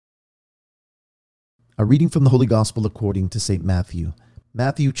A reading from the Holy Gospel according to St. Matthew.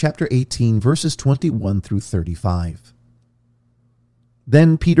 Matthew chapter 18, verses 21 through 35.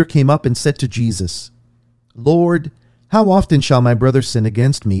 Then Peter came up and said to Jesus, "Lord, how often shall my brother sin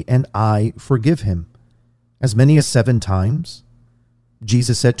against me, and I forgive him? As many as 7 times?"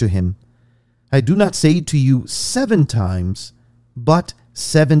 Jesus said to him, "I do not say to you 7 times, but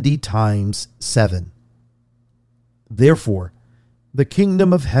 70 times 7. Therefore, the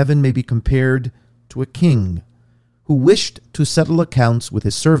kingdom of heaven may be compared to a king who wished to settle accounts with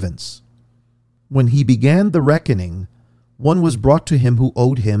his servants. When he began the reckoning, one was brought to him who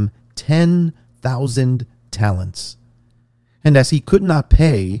owed him 10,000 talents. And as he could not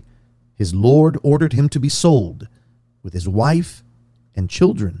pay, his lord ordered him to be sold, with his wife and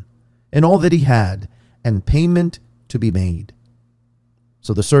children, and all that he had, and payment to be made.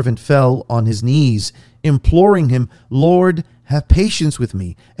 So the servant fell on his knees, imploring him, 'Lord, have patience with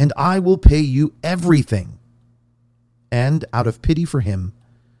me, and I will pay you everything.' And out of pity for him,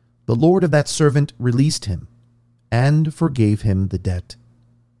 the lord of that servant released him, and forgave him the debt.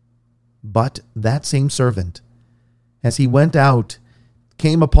 But that same servant, as he went out,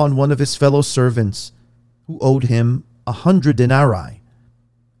 came upon one of his fellow servants, who owed him 100 denarii,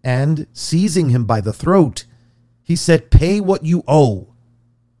 and seizing him by the throat, he said, 'Pay what you owe.'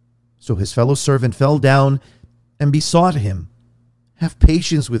 So his fellow servant fell down and besought him, 'Have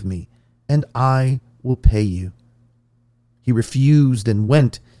patience with me, and I will pay you.' He refused and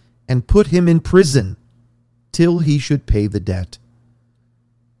went and put him in prison till he should pay the debt.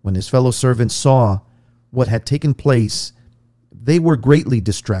 When his fellow servants saw what had taken place, they were greatly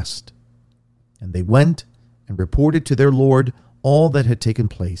distressed, and they went and reported to their lord all that had taken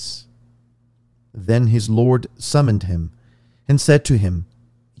place. Then his lord summoned him and said to him,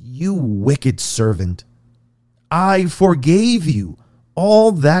 'You wicked servant, I forgave you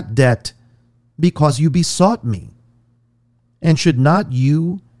all that debt because you besought me. And should not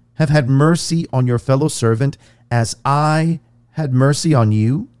you have had mercy on your fellow servant as I had mercy on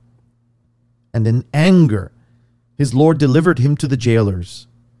you?' And in anger his lord delivered him to the jailers,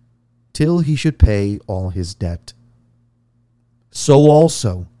 till he should pay all his debt. So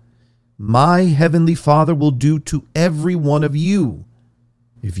also my heavenly Father will do to every one of you,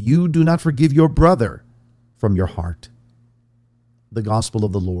 if you do not forgive your brother from your heart." The Gospel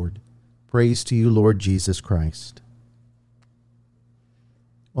of the Lord. Praise to you, Lord Jesus Christ.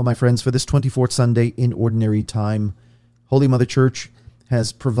 Well, my friends, for this 24th Sunday in Ordinary Time, Holy Mother Church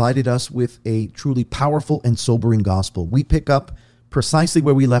has provided us with a truly powerful and sobering gospel. We pick up precisely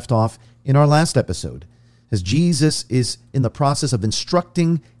where we left off in our last episode, as Jesus is in the process of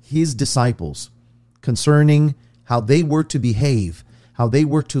instructing his disciples concerning how they were to behave, how they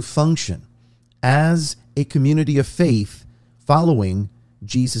were to function as a community of faith following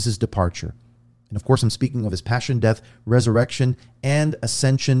Jesus' departure. And of course, I'm speaking of his passion, death, resurrection, and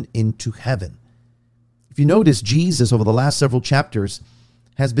ascension into heaven. If you notice, Jesus, over the last several chapters,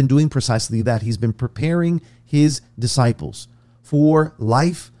 has been doing precisely that. He's been preparing his disciples for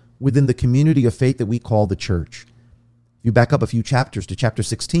life within the community of faith that we call the church. If you back up a few chapters to chapter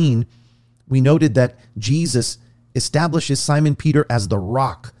 16, we noted that Jesus establishes Simon Peter as the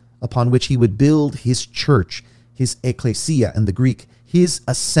rock upon which he would build his church, his ecclesia in the Greek, his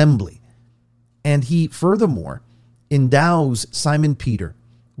assembly. And he furthermore endows Simon Peter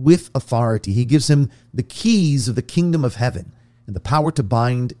with authority. He gives him the keys of the kingdom of heaven and the power to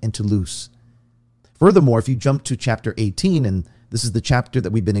bind and to loose. Furthermore, if you jump to chapter 18, and this is the chapter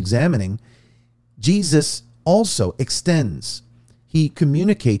that we've been examining, Jesus also extends, he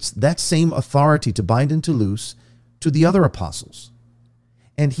communicates that same authority to bind and to loose to the other apostles.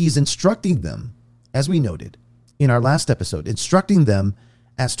 And he's instructing them, as we noted in our last episode, instructing them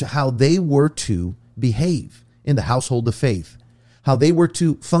as to how they were to behave in the household of faith, how they were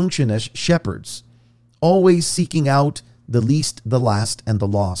to function as shepherds, always seeking out the least, the last, and the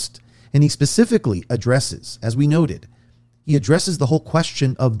lost. And he specifically addresses, as we noted, he addresses the whole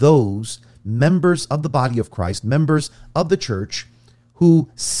question of those members of the body of Christ, members of the church, who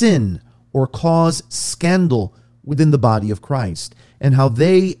sin or cause scandal within the body of Christ, and how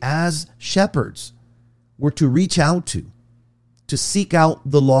they, as shepherds, were to reach out to seek out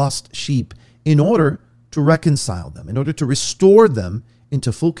the lost sheep in order to reconcile them, in order to restore them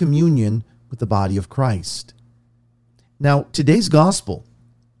into full communion with the body of Christ. Now, today's gospel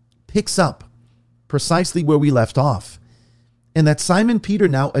picks up precisely where we left off, and that Simon Peter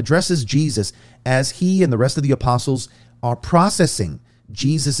now addresses Jesus as he and the rest of the apostles are processing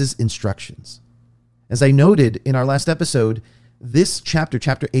Jesus' instructions. As I noted in our last episode, this chapter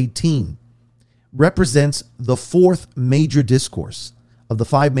 18, represents the fourth major discourse of the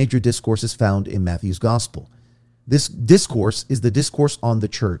 5 major discourses found in Matthew's gospel. This discourse is the discourse on the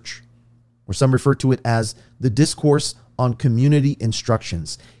church, or some refer to it as the discourse on community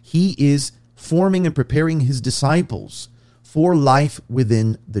instructions. He is forming and preparing his disciples for life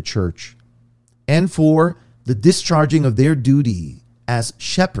within the church and for the discharging of their duty as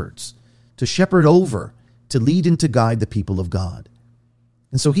shepherds, to shepherd over, to lead and to guide the people of God.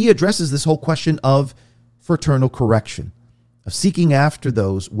 And so he addresses this whole question of fraternal correction, of seeking after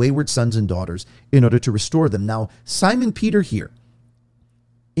those wayward sons and daughters in order to restore them. Now, Simon Peter here,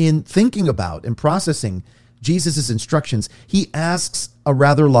 in thinking about and processing Jesus' instructions, he asks a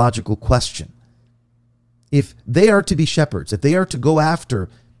rather logical question. If they are to be shepherds, if they are to go after,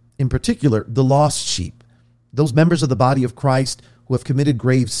 in particular, the lost sheep, those members of the body of Christ who have committed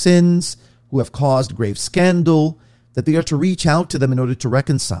grave sins, who have caused grave scandal, that they are to reach out to them in order to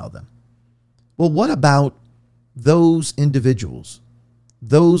reconcile them. Well, what about those individuals,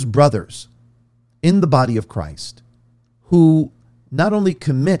 those brothers in the body of Christ who not only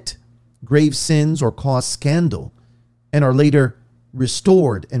commit grave sins or cause scandal and are later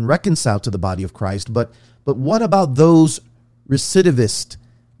restored and reconciled to the body of Christ, but what about those recidivist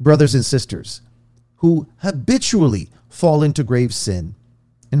brothers and sisters who habitually fall into grave sin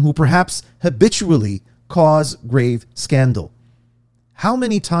and who perhaps habitually cause grave scandal? How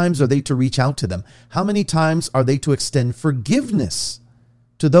many times are they to reach out to them? How many times are they to extend forgiveness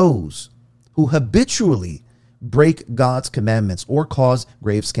to those who habitually break God's commandments or cause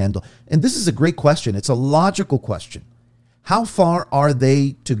grave scandal? And this is a great question. It's a logical question. How far are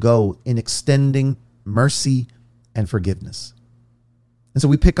they to go in extending mercy and forgiveness? And so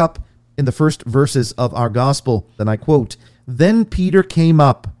we pick up in the first verses of our gospel, and I quote, "Then Peter came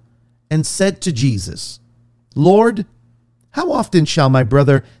up and said to Jesus, 'Lord, how often shall my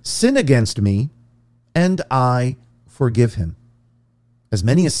brother sin against me, and I forgive him? As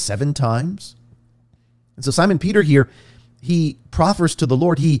many as 7 times?'" And so Simon Peter here, he proffers to the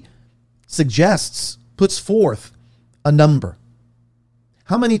Lord, he suggests, puts forth a number.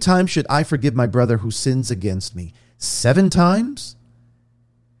 How many times should I forgive my brother who sins against me? 7 times?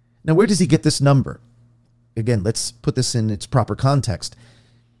 Now, where does he get this number? Again, let's put this in its proper context.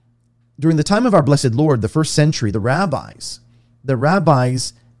 During the time of our blessed Lord, the first century, the rabbis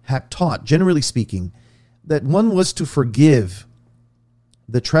had taught, generally speaking, that one was to forgive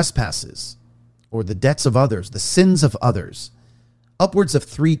the trespasses or the debts of others, the sins of others, upwards of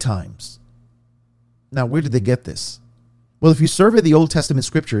 3 times. Now, where did they get this? Well, if you survey the Old Testament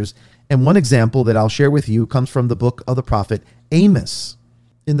scriptures, and one example that I'll share with you comes from the book of the prophet Amos.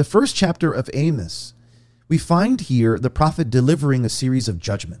 In the first chapter of Amos, we find here the prophet delivering a series of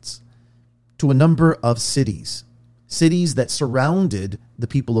judgments to a number of cities that surrounded the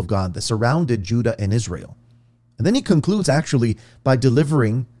people of God, that surrounded Judah and Israel. And then he concludes actually by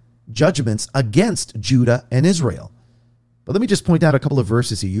delivering judgments against Judah and Israel. But let me just point out a couple of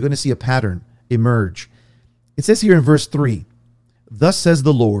verses here. You're going to see a pattern emerge. It says here in verse 3, "Thus says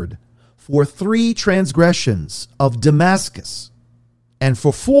the Lord, for 3 transgressions of Damascus, and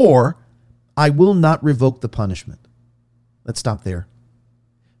for 4, I will not revoke the punishment." Let's stop there.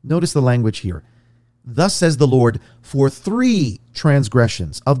 Notice the language here. "Thus says the Lord, for 3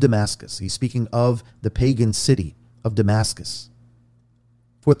 transgressions of Damascus." He's speaking of the pagan city of Damascus.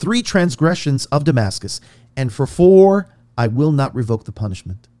 "For 3 transgressions of Damascus, and for 4, I will not revoke the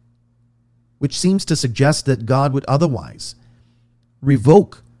punishment." Which seems to suggest that God would otherwise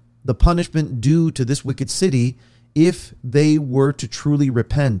revoke the punishment due to this wicked city if they were to truly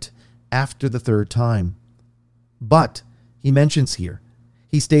repent after the 3rd time. But he mentions here,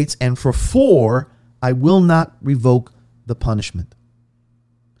 he states, "And for 4, I will not revoke the punishment."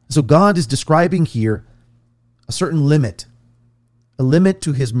 So God is describing here a certain limit, a limit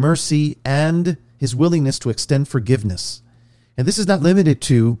to his mercy and his willingness to extend forgiveness. And this is not limited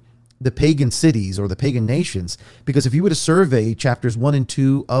to the pagan cities or the pagan nations, because if you were to survey chapters 1 and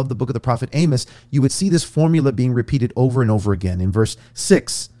 2 of the book of the prophet Amos, you would see this formula being repeated over and over again. In verse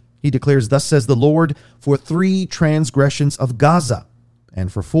 6, he declares, "Thus says the Lord, for 3 transgressions of Gaza,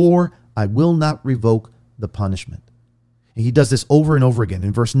 and for 4, I will not revoke the punishment." And he does this over and over again.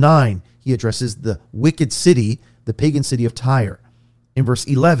 In verse 9, he addresses the wicked city, the pagan city of Tyre. In verse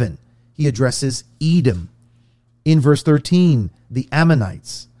 11, he addresses Edom. In verse 13, the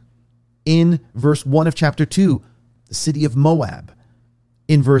Ammonites. In verse 1 of chapter 2, the city of Moab.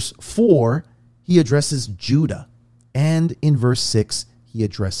 In verse 4, he addresses Judah. And in verse 6, he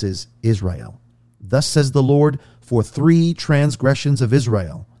addresses Israel. "Thus says the Lord, for 3 transgressions of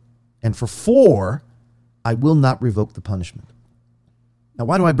Israel, and for 4, I will not revoke the punishment." Now,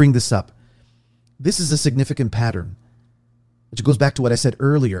 why do I bring this up? This is a significant pattern. which goes back to what I said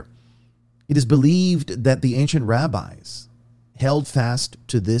earlier. It is believed that the ancient rabbis held fast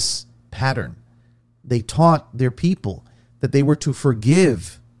to this pattern. They taught their people that they were to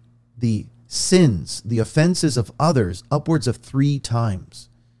forgive the sins, the offenses of others upwards of 3 times.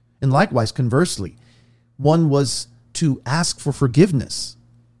 And likewise, conversely, one was to ask for forgiveness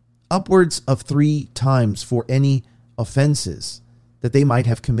upwards of 3 times for any offenses that they might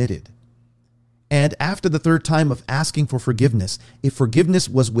have committed. And after the 3rd time of asking for forgiveness, if forgiveness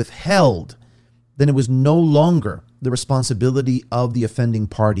was withheld, then it was no longer the responsibility of the offending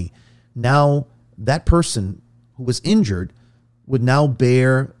party. Now, that person who was injured would now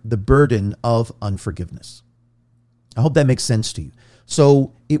bear the burden of unforgiveness. I hope that makes sense to you.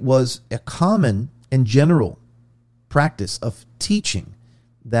 So it was a common and general practice of teaching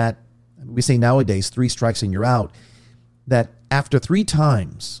that, we say nowadays, 3 strikes and you're out, that after 3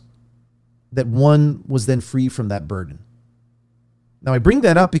 times, that one was then free from that burden. Now, I bring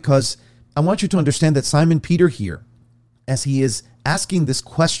that up because I want you to understand that Simon Peter here, as he is asking this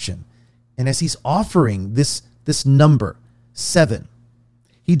question, and as he's offering this number, 7,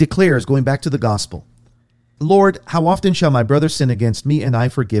 he declares, going back to the gospel, Lord, how often shall my brother sin against me and I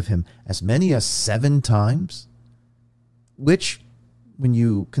forgive him? As many as 7 times? Which, when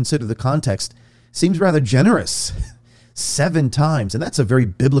you consider the context, seems rather generous. 7 times, and that's a very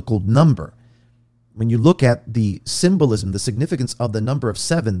biblical number. When you look at the symbolism, the significance of the number of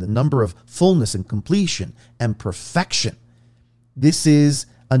 7, the number of fullness and completion and perfection, this is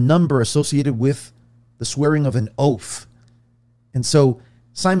a number associated with the swearing of an oath. And so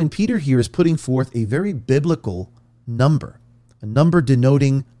Simon Peter here is putting forth a very biblical number, a number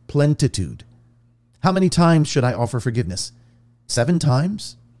denoting plenitude. How many times should I offer forgiveness? 7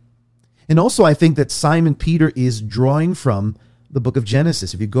 times? And also I think that Simon Peter is drawing from the book of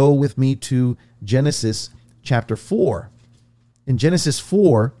Genesis. If you go with me to Genesis chapter 4. In Genesis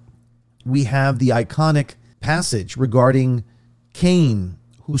 4, we have the iconic passage regarding Cain,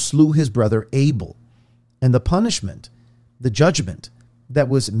 who slew his brother Abel, and the punishment, the judgment that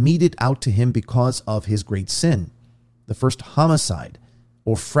was meted out to him because of his great sin, the first homicide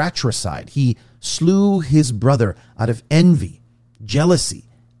or fratricide. He slew his brother out of envy, jealousy,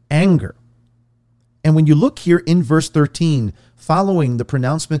 anger. And when you look here in verse 13, following the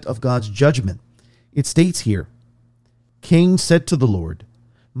pronouncement of God's judgment, it states here, Cain said to the Lord,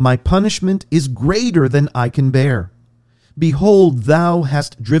 my punishment is greater than I can bear. Behold, thou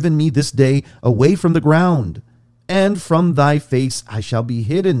hast driven me this day away from the ground, and from thy face I shall be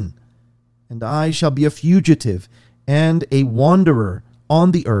hidden, and I shall be a fugitive and a wanderer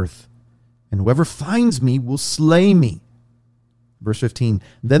on the earth, and whoever finds me will slay me. Verse 15,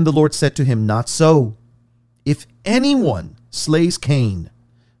 then the Lord said to him, not so. If anyone slays Cain,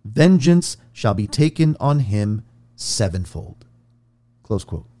 vengeance shall be taken on him 7-fold. Close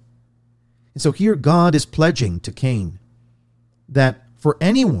quote. And so here God is pledging to Cain that for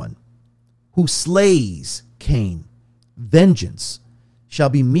anyone who slays Cain, vengeance shall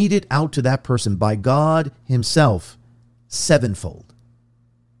be meted out to that person by God himself 7-fold.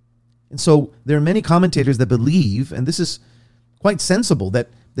 And so there are many commentators that believe, and this is quite sensible, that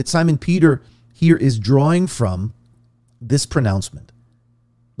Simon Peter here is drawing from this pronouncement.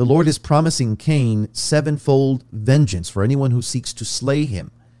 The Lord is promising Cain 7-fold vengeance for anyone who seeks to slay him.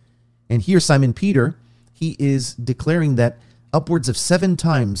 And here Simon Peter, he is declaring that upwards of 7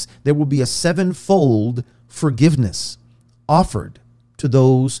 times there will be a 7-fold forgiveness offered to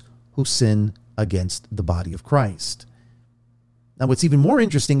those who sin against the body of Christ. Now, what's even more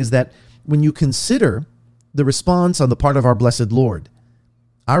interesting is that when you consider the response on the part of our blessed Lord,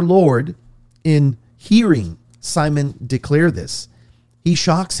 our Lord, in hearing Simon declare this, he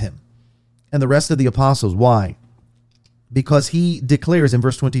shocks him and the rest of the apostles. Why? Because he declares in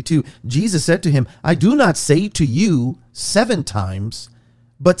verse 22, Jesus said to him, I do not say to you 7 times,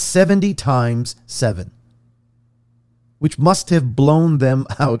 but 70 times 7, which must have blown them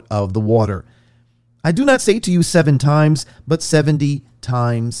out of the water. I do not say to you 7 times, but 70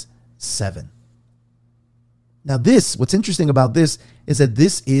 times 7. Now what's interesting about this is that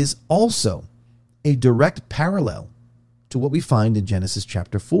this is also a direct parallel to what we find in Genesis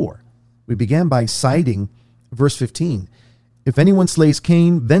chapter 4. We began by citing verse 15. If anyone slays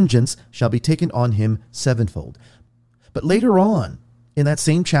Cain, vengeance shall be taken on him 7-fold. But later on in that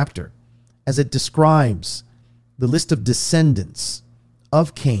same chapter, as it describes the list of descendants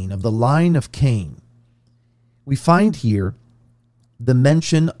of Cain, of the line of Cain, we find here the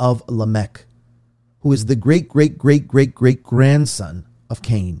mention of Lamech, who is the great-great-great-great-great-grandson of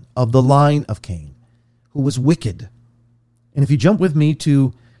Cain, of the line of Cain, who was wicked. And if you jump with me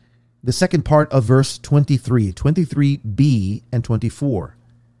to the second part of verse 23, 23b and 24.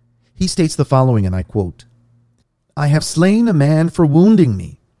 He states the following, and I quote, I have slain a man for wounding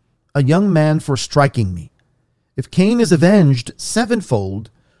me, a young man for striking me. If Cain is avenged sevenfold,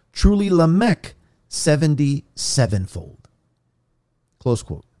 truly Lamech 77-fold. Close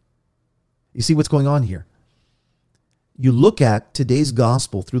quote. You see what's going on here? You look at today's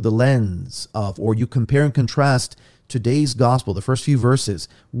gospel through the lens of, or you compare and contrast today's gospel, the first few verses,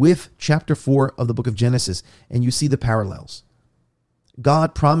 with chapter 4 of the book of Genesis, and you see the parallels.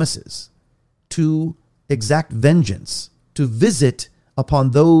 God promises to exact vengeance, to visit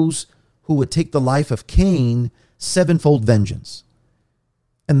upon those who would take the life of Cain, sevenfold vengeance.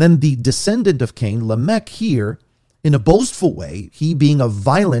 And then the descendant of Cain, Lamech, here, in a boastful way, he being a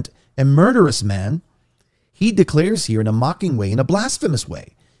violent and murderous man, he declares here in a mocking way, in a blasphemous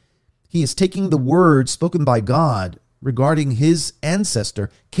way. He is taking the words spoken by God regarding his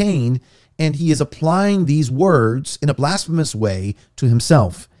ancestor, Cain, and he is applying these words in a blasphemous way to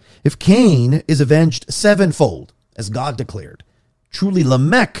himself. If Cain is avenged sevenfold, as God declared, truly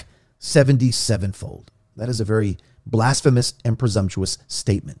Lamech 77-fold. That is a very blasphemous and presumptuous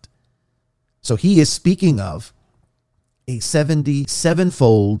statement. So he is speaking of a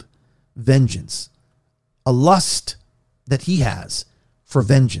 77-fold vengeance, a lust that he has for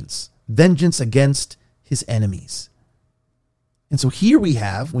vengeance against his enemies. And so here we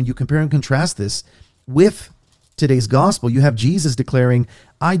have, when you compare and contrast this with today's gospel, you have Jesus declaring,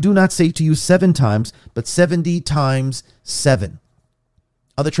 I do not say to you 7 times, but 70 times 7.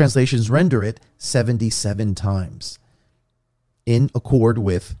 Other translations render it 77 times, in accord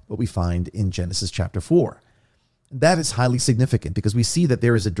with what we find in Genesis chapter 4. That is highly significant because we see that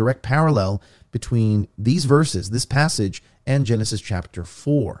there is a direct parallel between these verses, this passage, and Genesis chapter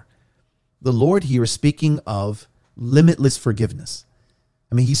 4. The Lord here is speaking of limitless forgiveness.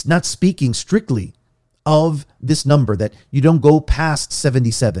 I mean, he's not speaking strictly of this number, that you don't go past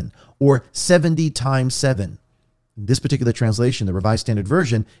 77 or 70 times 7. In this particular translation, the Revised Standard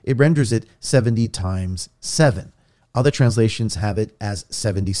Version, it renders it 70 times 7. Other translations have it as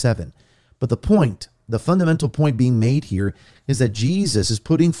 77. But the fundamental point being made here is that Jesus is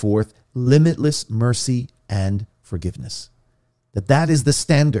putting forth limitless mercy and forgiveness. That is the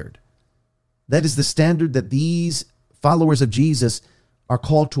standard. That is the standard that these followers of Jesus are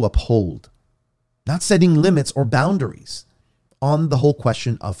called to uphold, not setting limits or boundaries on the whole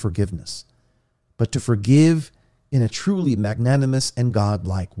question of forgiveness, but to forgive in a truly magnanimous and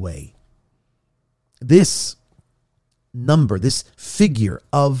God-like way. This number, this figure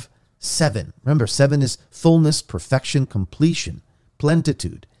of 7, remember, 7 is fullness, perfection, completion,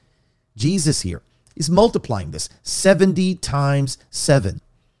 plenitude. Jesus here is multiplying this 70 times 7,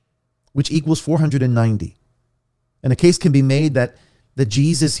 which equals 490. And a case can be made that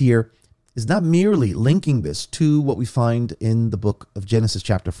Jesus here is not merely linking this to what we find in the book of Genesis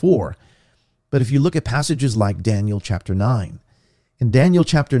chapter 4, but if you look at passages like Daniel chapter 9, in Daniel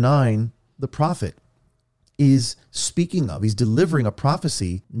chapter 9, the prophet is he's delivering a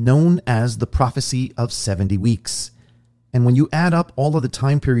prophecy known as the prophecy of 70 weeks. And when you add up all of the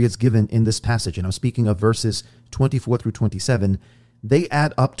time periods given in this passage, and I'm speaking of verses 24 through 27, they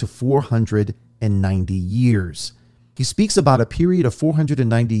add up to 490 years. He speaks about a period of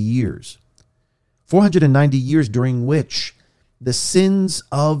 490 years. 490 years during which the sins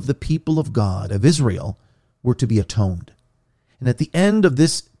of the people of God, of Israel, were to be atoned. And at the end of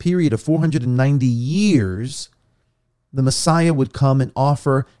this period of 490 years, the Messiah would come and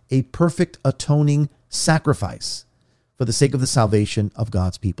offer a perfect atoning sacrifice for the sake of the salvation of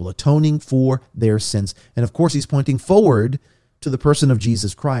God's people, atoning for their sins. And of course, he's pointing forward to the person of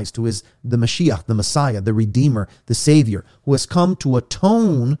Jesus Christ, who is the Mashiach, the Messiah, the Redeemer, the Savior, who has come to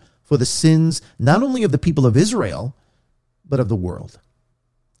atone for the sins not only of the people of Israel, but of the world.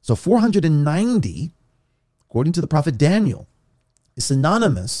 So 490, according to the prophet Daniel, is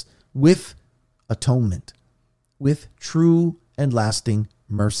synonymous with atonement, with true and lasting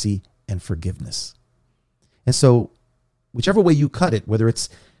mercy and forgiveness. And so, whichever way you cut it, whether it's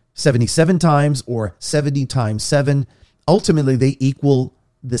 77 times or 70 times 7, ultimately they equal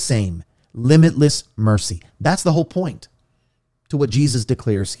the same, limitless mercy. That's the whole point to what Jesus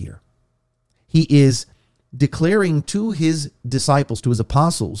declares here. He is declaring to his disciples, to his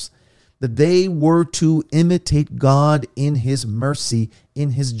apostles, that they were to imitate God in his mercy,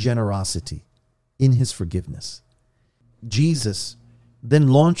 in his generosity, in his forgiveness. Jesus then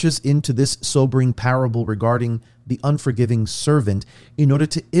launches into this sobering parable regarding the unforgiving servant in order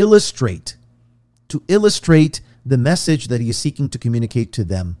to illustrate the message that he is seeking to communicate to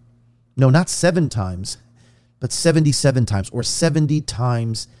them. No, not 7 times, but 77 times, or 70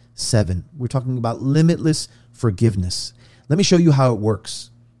 times 7. We're talking about limitless forgiveness. Let me show you how it works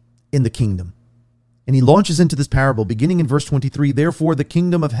in the kingdom. And he launches into this parable beginning in verse 23. Therefore, the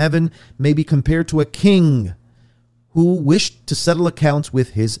kingdom of heaven may be compared to a king who wished to settle accounts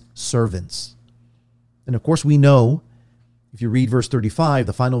with his servants. And of course, we know, if you read verse 35,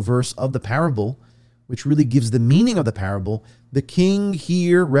 the final verse of the parable, which really gives the meaning of the parable, the king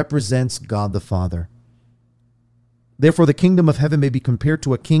here represents God the Father. Therefore, the kingdom of heaven may be compared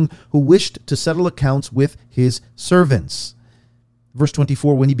to a king who wished to settle accounts with his servants. Verse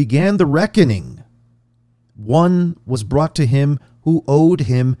 24, when he began the reckoning, one was brought to him who owed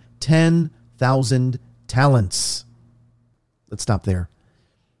him 10,000 talents. Let's stop there.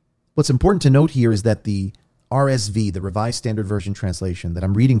 What's important to note here is that the RSV, the Revised Standard Version translation that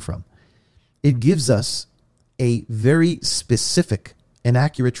I'm reading from, it gives us a very specific and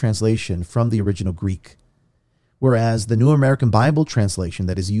accurate translation from the original Greek. Whereas the New American Bible translation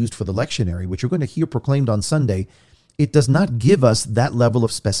that is used for the lectionary, which you're going to hear proclaimed on Sunday, it does not give us that level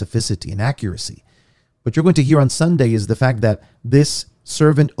of specificity and accuracy. What you're going to hear on Sunday is the fact that this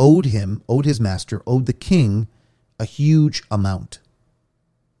servant owed his master, owed the king a huge amount.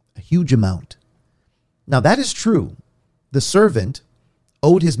 A huge amount. Now that is true. The servant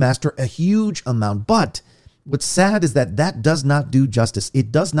owed his master a huge amount, but what's sad is that that does not do justice.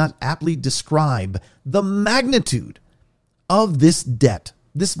 It does not aptly describe the magnitude of this debt,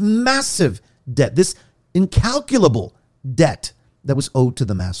 this massive debt, this incalculable debt that was owed to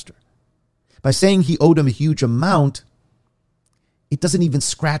the master. By saying he owed him a huge amount, it doesn't even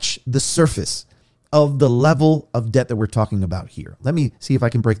scratch the surface of the level of debt that we're talking about here. Let me see if I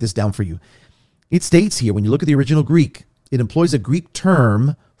can break this down for you. It states here, when you look at the original Greek, it employs a Greek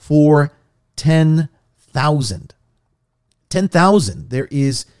term for 10,000. 10,000. There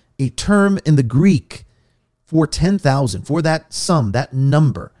is a term in the Greek for 10,000, for that sum, that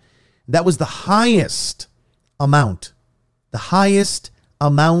number. That was the highest amount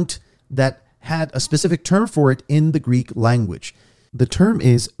that had a specific term for it in the Greek language. The term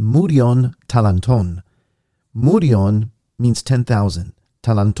is murion talanton. Murion means 10,000.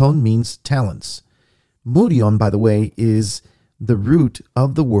 Talanton means talents. Murion, by the way, is the root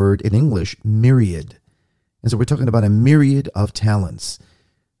of the word in English, myriad. And so we're talking about a myriad of talents.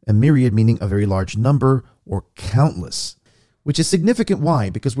 A myriad meaning a very large number or countless, which is significant. Why?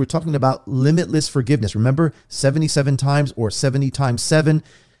 Because we're talking about limitless forgiveness. Remember, 77 times or 70 times 7,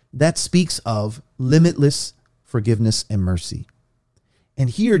 that speaks of limitless forgiveness and mercy. And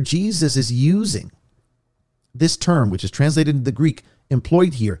here Jesus is using this term, which is translated into the Greek,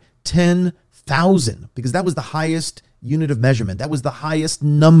 employed here, 10,000, because that was the highest unit of measurement. That was the highest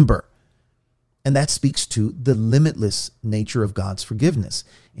number. And that speaks to the limitless nature of God's forgiveness.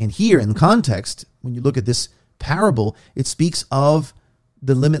 And here in context, when you look at this parable, it speaks of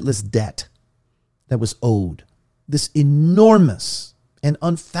the limitless debt that was owed. This enormous and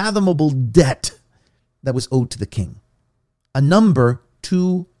unfathomable debt that was owed to the king. A number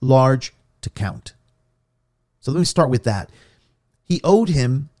too large to count. So let me start with that. He owed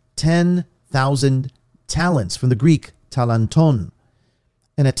him 10,000 talents, from the Greek talanton.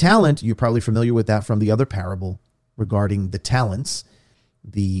 And a talent, you're probably familiar with that from the other parable regarding the talents.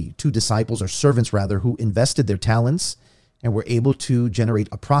 The two disciples, or servants rather, who invested their talents and were able to generate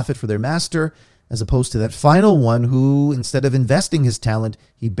a profit for their master, as opposed to that final one who, instead of investing his talent,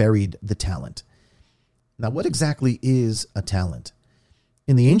 he buried the talent. Now, what exactly is a talent?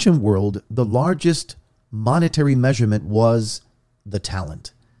 In the ancient world, the largest monetary measurement was the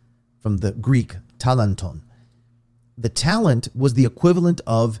talent, from the Greek talanton. The talent was the equivalent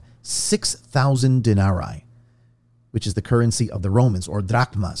of 6,000 denarii, which is the currency of the Romans, or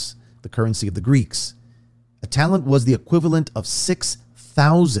drachmas, the currency of the Greeks. A talent was the equivalent of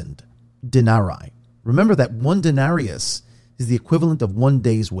 6,000 denarii. Remember that one denarius is the equivalent of 1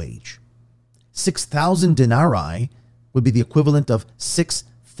 day's wage. 6,000 denarii would be the equivalent of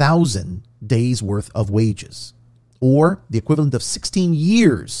 6,000 days worth of wages, or the equivalent of 16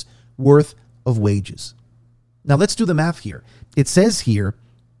 years worth of wages. Now let's do the math here. It says here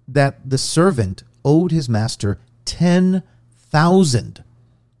that the servant owed his master 10,000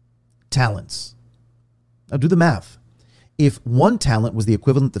 talents. Now do the math. If one talent was the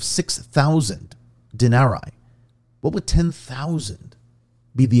equivalent of 6,000 denarii, what would 10,000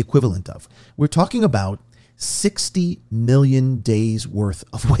 be the equivalent of? We're talking about 60 million days worth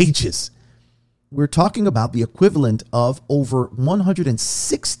of wages. We're talking about the equivalent of over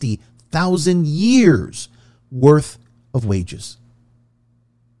 160,000 years worth of wages.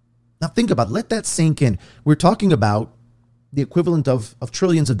 Now think about it. Let that sink in. We're talking about the equivalent of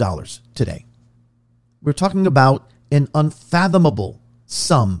trillions of dollars today. We're talking about an unfathomable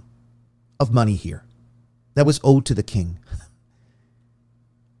sum of money here that was owed to the king.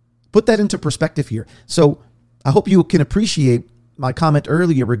 Put that into perspective here. So I hope you can appreciate my comment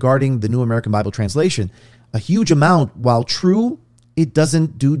earlier regarding the New American Bible Translation. A huge amount, while true, it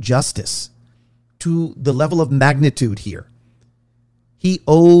doesn't do justice to the level of magnitude here. He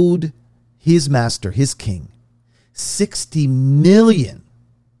owed his master, his king, 60 million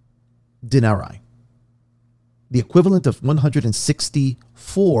denarii, the equivalent of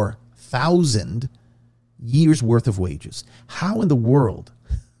 164,000 years worth of wages. How in the world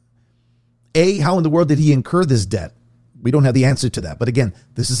did he incur this debt? We don't have the answer to that. But again,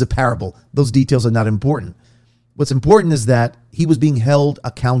 this is a parable. Those details are not important. What's important is that he was being held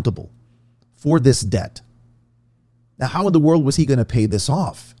accountable for this debt. Now, how in the world was he going to pay this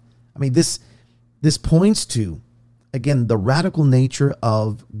off? I mean, this points to, again, the radical nature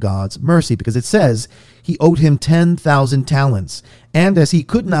of God's mercy, because it says he owed him 10,000 talents. And as he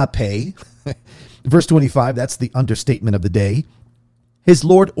could not pay, verse 25, that's the understatement of the day, his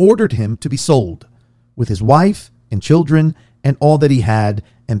Lord ordered him to be sold with his wife and children and all that he had,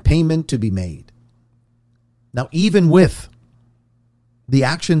 and payment to be made. Now, even with the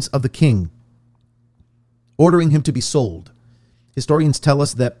actions of the king ordering him to be sold, historians tell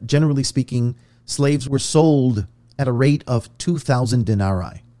us that, generally speaking, slaves were sold at a rate of 2,000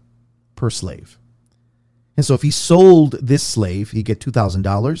 denarii per slave. And so if he sold this slave, he'd get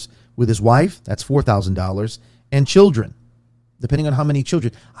 $2,000. With his wife, that's $4,000, and children, depending on how many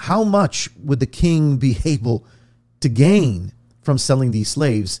children. How much would the king be able to gain from selling these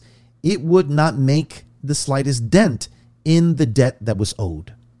slaves? It would not make the slightest dent in the debt that was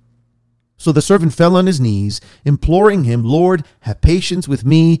owed. So the servant fell on his knees, imploring him, Lord, have patience with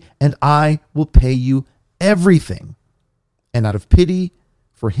me, and I will pay you everything. And out of pity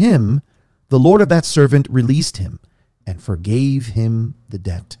for him, the Lord of that servant released him and forgave him the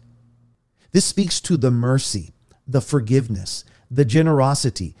debt. This speaks to the mercy, the forgiveness, the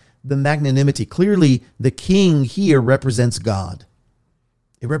generosity, the magnanimity. Clearly, the king here represents God.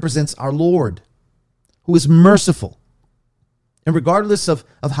 It represents our Lord, who is merciful. And regardless of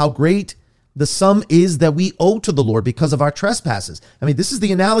how great the sum is that we owe to the Lord because of our trespasses. I mean, this is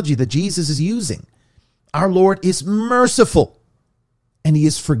the analogy that Jesus is using. Our Lord is merciful and he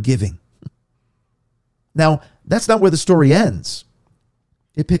is forgiving. Now, that's not where the story ends.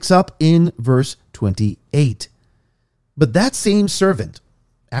 It picks up in verse 28. But that same servant,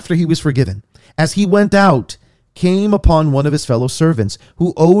 after he was forgiven, as he went out, came upon one of his fellow servants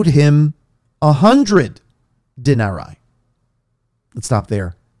who owed him 100 denarii. Let's stop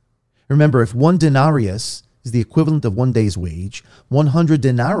there. Remember, if 1 denarius is the equivalent of 1 day's wage, 100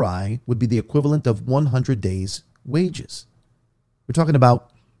 denarii would be the equivalent of 100 days' wages. We're talking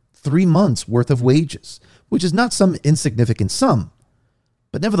about 3 months' worth of wages, which is not some insignificant sum.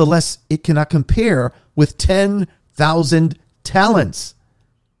 But nevertheless, it cannot compare with 10,000 talents.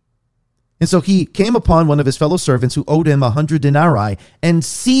 And so he came upon one of his fellow servants who owed him 100 denarii, and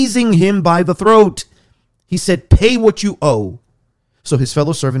seizing him by the throat, he said, pay what you owe. So his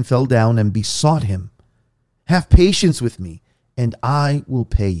fellow servant fell down and besought him, have patience with me, and I will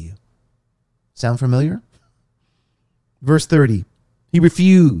pay you. Sound familiar? Verse 30, he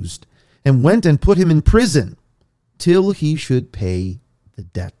refused and went and put him in prison till he should pay the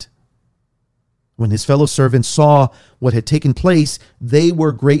debt. When his fellow servants saw what had taken place, they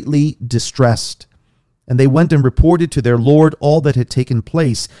were greatly distressed. And they went and reported to their Lord all that had taken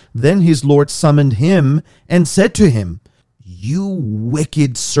place. Then his Lord summoned him and said to him, you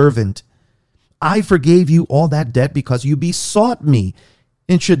wicked servant, I forgave you all that debt because you besought me.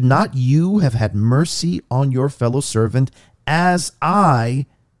 And should not you have had mercy on your fellow servant as I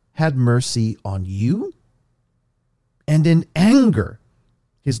had mercy on you? And in anger,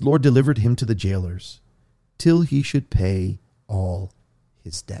 his Lord delivered him to the jailers till he should pay all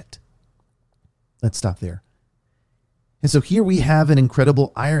his debt. Let's stop there. And so here we have an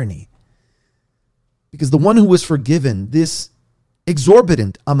incredible irony, because the one who was forgiven this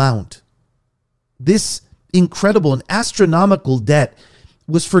exorbitant amount, this incredible and astronomical debt,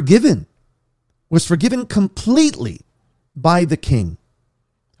 was forgiven completely by the king,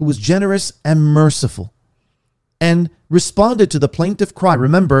 who was generous and merciful and responded to the plaintive cry.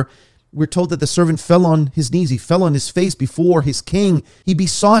 Remember, we're told that the servant fell on his knees. He fell on his face before his king. He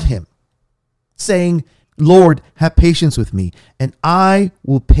besought him, saying, Lord, have patience with me, and I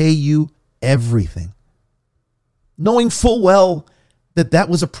will pay you everything. Knowing full well that that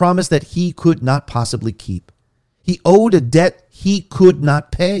was a promise that he could not possibly keep. He owed a debt he could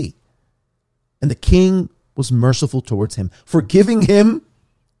not pay. And the king was merciful towards him, forgiving him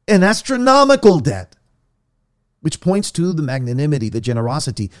an astronomical debt. which points to the magnanimity, the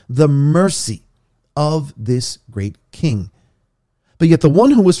generosity, the mercy of this great king. But yet the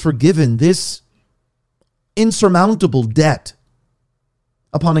one who was forgiven this insurmountable debt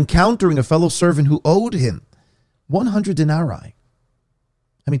upon encountering a fellow servant who owed him 100 denarii.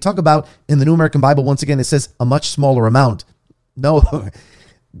 I mean, talk about, in the New American Bible, once again, it says a much smaller amount. No,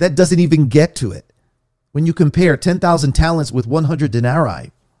 that doesn't even get to it. When you compare 10,000 talents with 100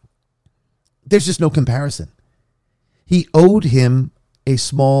 denarii, there's just no comparison. He owed him a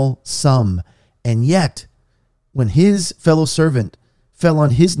small sum, and yet, when his fellow servant fell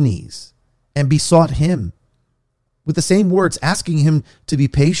on his knees and besought him with the same words, asking him to be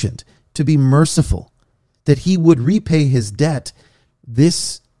patient, to be merciful, that he would repay his debt,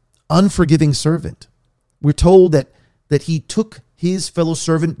 this unforgiving servant, we're told that he took his fellow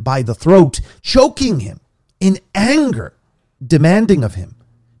servant by the throat, choking him in anger, demanding of him,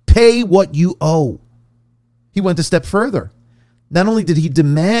 pay what you owe. He went a step further. Not only did he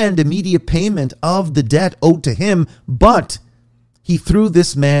demand immediate payment of the debt owed to him, but he threw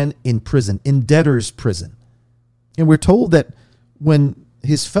this man in prison, in debtor's prison. And we're told that when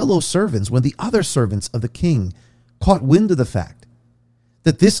his fellow servants, when the other servants of the king caught wind of the fact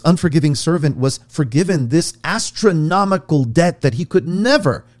that this unforgiving servant was forgiven this astronomical debt that he could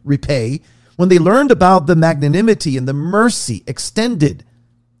never repay, when they learned about the magnanimity and the mercy extended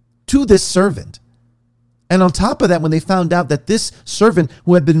to this servant, and on top of that, when they found out that this servant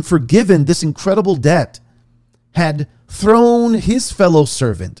who had been forgiven this incredible debt had thrown his fellow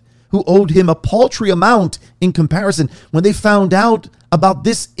servant who owed him a paltry amount in comparison, when they found out about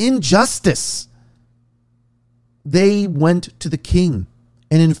this injustice, they went to the king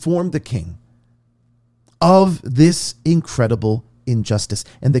and informed the king of this incredible injustice.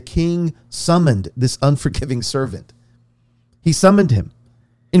 And the king summoned this unforgiving servant. He summoned him.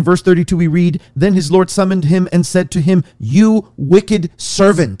 In verse 32 we read, then his Lord summoned him and said to him, you wicked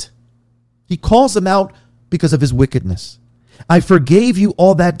servant. He calls him out because of his wickedness. I forgave you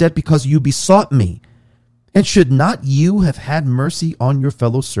all that debt because you besought me. And should not you have had mercy on your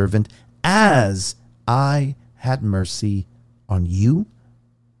fellow servant as I had mercy on you?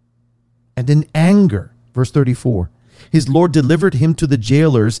 And in anger, verse 34, his Lord delivered him to the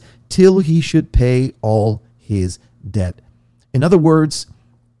jailers till he should pay all his debt. In other words,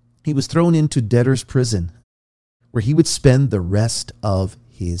 he was thrown into debtor's prison, where he would spend the rest of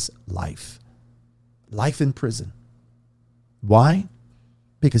his life. Life in prison. Why?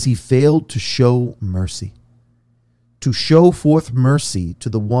 Because he failed to show mercy, to show forth mercy to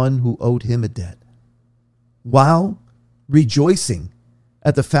the one who owed him a debt, while rejoicing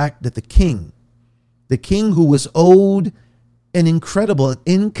at the fact that the king who was owed an incredible,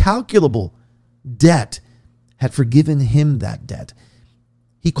 incalculable debt, had forgiven him that debt.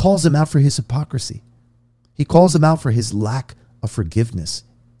 He calls him out for his hypocrisy. He calls him out for his lack of forgiveness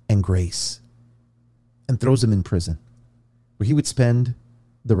and grace, and throws him in prison, where he would spend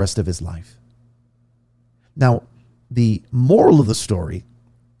the rest of his life. Now, the moral of the story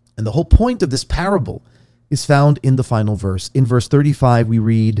and the whole point of this parable is found in the final verse. In verse 35, we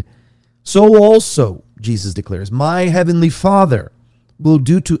read, so also, Jesus declares, my heavenly Father will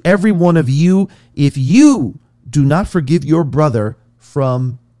do to every one of you if you do not forgive your brother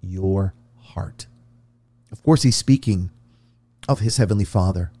from your heart. Of course, he's speaking of his heavenly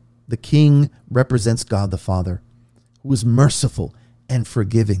Father. The King represents God the Father, who is merciful and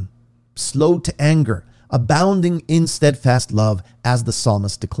forgiving, slow to anger, abounding in steadfast love, as the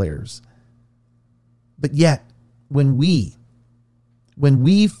psalmist declares. But yet, when we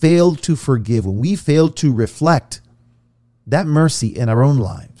fail to forgive, when we fail to reflect that mercy in our own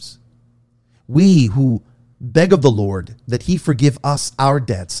lives, we who beg of the Lord that he forgive us our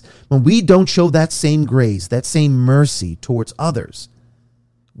debts, when we don't show that same grace, that same mercy towards others,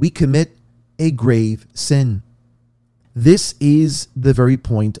 we commit a grave sin. This is the very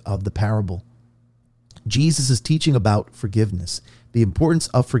point of the parable. Jesus is teaching about forgiveness, the importance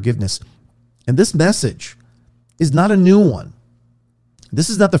of forgiveness. And this message is not a new one. This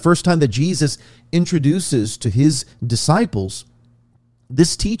is not the first time that Jesus introduces to his disciples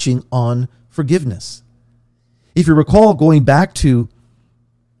this teaching on forgiveness. If you recall, going back to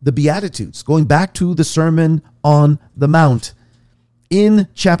the Beatitudes, going back to the Sermon on the Mount, in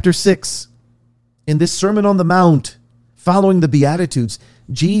chapter 6, in this Sermon on the Mount, following the Beatitudes,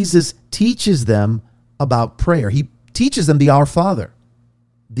 Jesus teaches them about prayer. He teaches them the Our Father,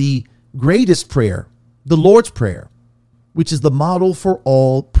 the greatest prayer, the Lord's Prayer, which is the model for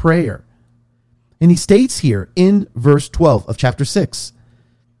all prayer. And he states here in verse 12 of chapter 6,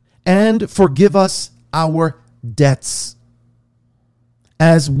 and forgive us our debts,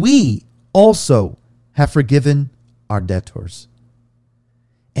 as we also have forgiven our debtors.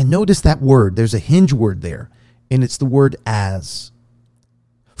 And notice that word, there's a hinge word there, and it's the word as.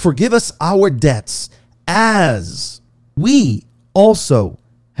 Forgive us our debts as we also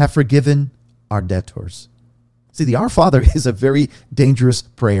have forgiven our debtors. See, the Our Father is a very dangerous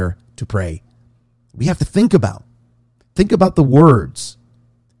prayer to pray. We have to think about the words.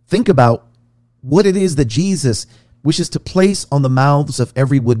 Think about what it is that Jesus wishes to place on the mouths of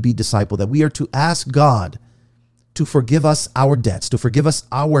every would-be disciple, that we are to ask God to forgive us our debts, to forgive us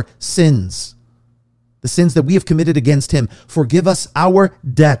our sins, the sins that we have committed against him. Forgive us our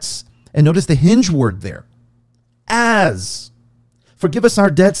debts. And notice the hinge word there, as. Forgive us our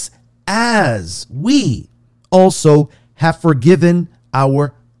debts as we also have forgiven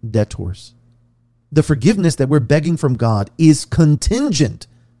our debtors. The forgiveness that we're begging from God is contingent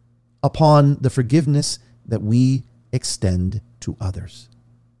upon the forgiveness that we extend to others.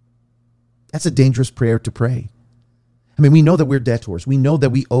 That's a dangerous prayer to pray. I mean, we know that we're debtors. We know that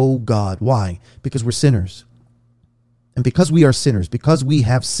we owe God. Why? Because we're sinners. And because we are sinners, because we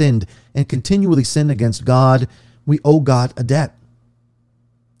have sinned and continually sin against God, we owe God a debt.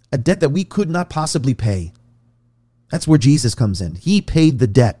 A debt that we could not possibly pay. That's where Jesus comes in. He paid the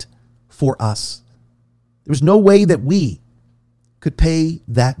debt for us. There was no way that we could pay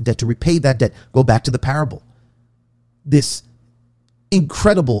that debt, to repay that debt. Go back to the parable. This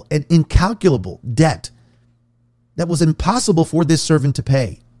incredible and incalculable debt that was impossible for this servant to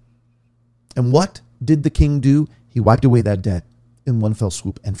pay. And what did the king do? He wiped away that debt in one fell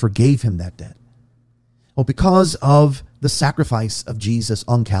swoop and forgave him that debt. Well, because of the sacrifice of Jesus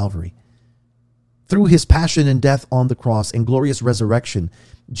on Calvary, through his passion and death on the cross and glorious resurrection,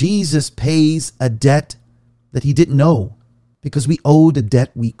 Jesus pays a debt that he didn't know, because we owed a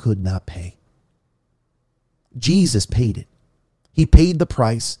debt we could not pay. Jesus paid it. He paid the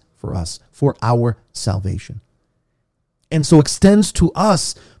price for us, for our salvation. And so extends to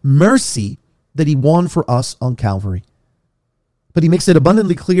us mercy that he won for us on Calvary. But he makes it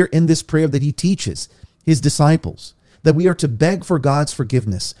abundantly clear in this prayer that he teaches his disciples that we are to beg for God's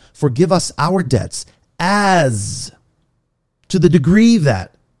forgiveness. Forgive us our debts as, to the degree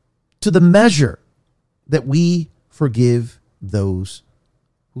that, to the measure that we forgive those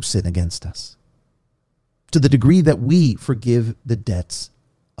who sin against us. To the degree that we forgive the debts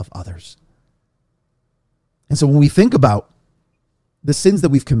of others. And so when we think about the sins that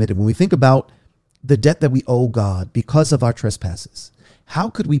we've committed, when we think about the debt that we owe God because of our trespasses, how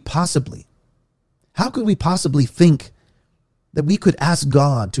could we possibly think that we could ask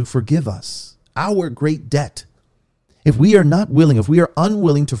God to forgive us our great debt if we are not willing, if we are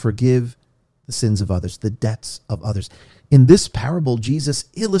unwilling to forgive the sins of others, the debts of others? In this parable, Jesus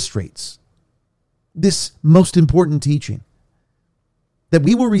illustrates this most important teaching, that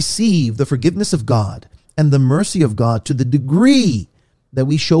we will receive the forgiveness of God and the mercy of God to the degree that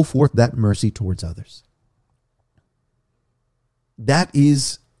we show forth that mercy towards others. That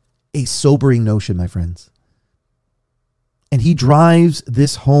is a sobering notion, my friends. And he drives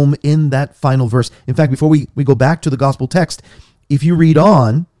this home in that final verse. In fact, before we go back to the gospel text, if you read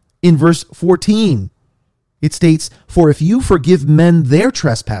on in verse 14, it states, "For if you forgive men their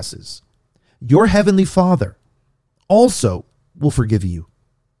trespasses, your heavenly Father also will forgive you.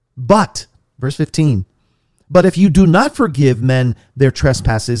 But," verse 15, "but if you do not forgive men their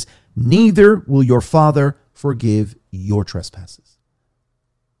trespasses, neither will your Father forgive your trespasses."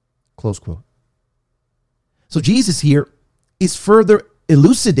 Close quote. So Jesus here is further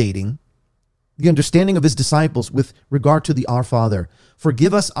elucidating the understanding of his disciples with regard to the Our Father.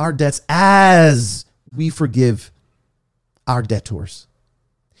 Forgive us our debts as we forgive our debtors.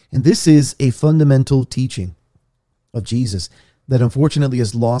 And this is a fundamental teaching of Jesus that unfortunately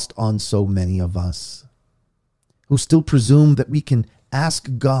is lost on so many of us, who still presume that we can ask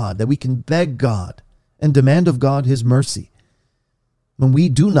God, that we can beg God and demand of God his mercy, when we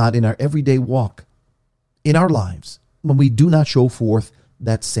do not, in our everyday walk, in our lives, when we do not show forth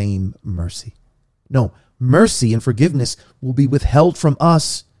that same mercy. No, mercy and forgiveness will be withheld from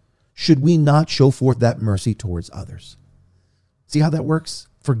us should we not show forth that mercy towards others. See how that works?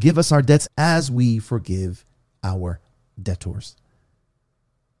 Forgive us our debts as we forgive our debtors.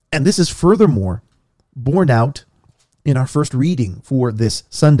 And this is furthermore borne out in our first reading for this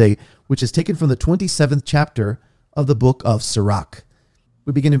Sunday, which is taken from the 27th chapter of the book of Sirach.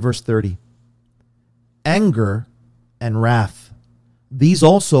 We begin in verse 30. "Anger and wrath, these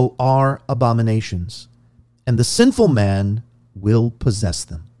also are abominations, and the sinful man will possess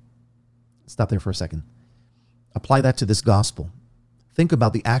them." Stop there for a second. Apply that to this gospel. Think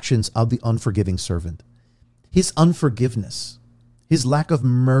about the actions of the unforgiving servant. His unforgiveness, his lack of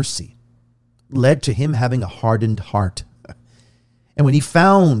mercy, led to him having a hardened heart. And when he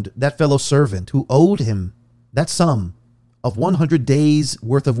found that fellow servant who owed him that sum of 100 days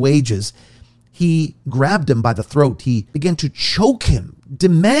worth of wages, he grabbed him by the throat. He began to choke him,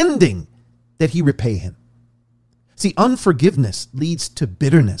 demanding that he repay him. See, unforgiveness leads to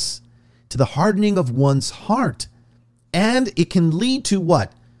bitterness, to the hardening of one's heart. And it can lead to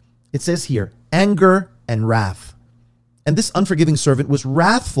what? It says here, anger and wrath. And this unforgiving servant was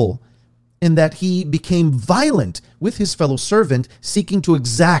wrathful in that he became violent with his fellow servant, seeking to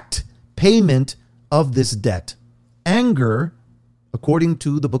exact payment of this debt. Anger, according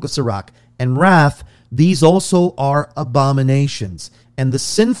to the book of Sirach, and wrath, these also are abominations. And the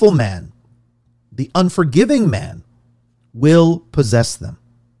sinful man, the unforgiving man, will possess them.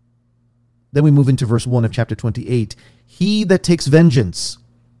 Then we move into verse 1 of chapter 28. He that takes vengeance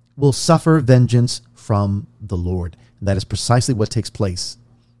will suffer vengeance from the Lord. And that is precisely what takes place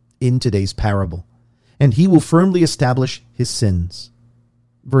in today's parable. And he will firmly establish his sins.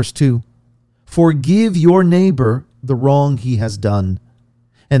 Verse 2, forgive your neighbor the wrong he has done,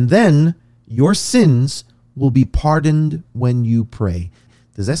 and then your sins will be pardoned when you pray.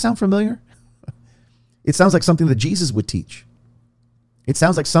 Does that sound familiar? It sounds like something that Jesus would teach. It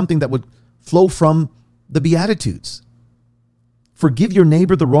sounds like something that would flow from the Beatitudes. Forgive your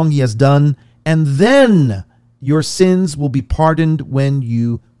neighbor the wrong he has done, and then your sins will be pardoned when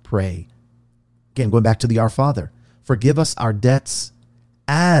you pray. Again, going back to the Our Father. Forgive us our debts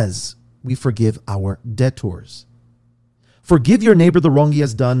as we forgive our debtors. Forgive your neighbor the wrong he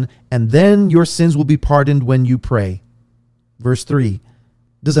has done, and then your sins will be pardoned when you pray. Verse 3,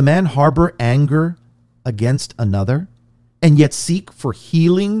 does a man harbor anger against another and yet seek for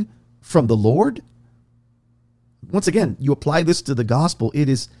healing from the Lord? Once again, you apply this to the gospel. It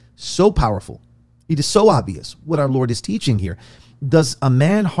is so powerful. It is so obvious what our Lord is teaching here. Does a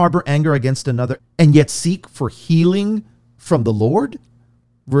man harbor anger against another and yet seek for healing from the Lord?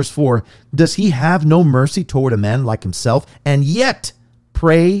 Verse 4, does he have no mercy toward a man like himself and yet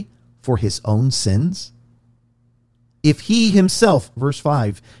pray for his own sins? If he himself, verse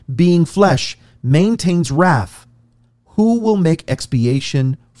 5, being flesh, maintains wrath, who will make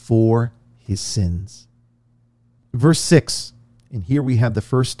expiation for his sins? Verse 6, and here we have the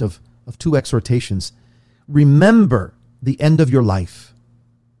first of two exhortations. Remember the end of your life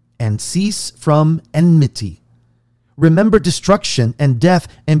and cease from enmity. Remember destruction and death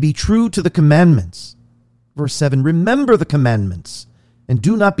and be true to the commandments. Verse 7, remember the commandments and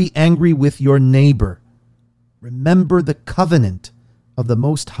do not be angry with your neighbor. Remember the covenant of the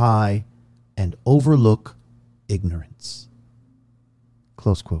Most High and overlook ignorance.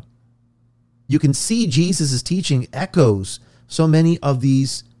 Close quote. You can see Jesus' teaching echoes so many of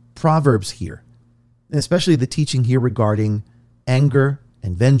these proverbs here, and especially the teaching here regarding anger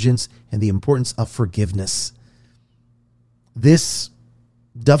and vengeance and the importance of forgiveness. This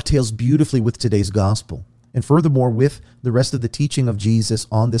dovetails beautifully with today's gospel, and furthermore with the rest of the teaching of Jesus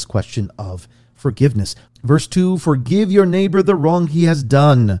on this question of forgiveness. Verse 2, forgive your neighbor the wrong he has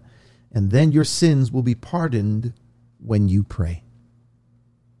done, and then your sins will be pardoned when you pray.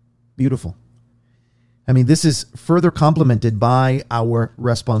 Beautiful. I mean, this is further complemented by our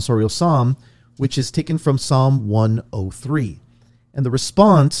responsorial psalm, which is taken from Psalm 103. And the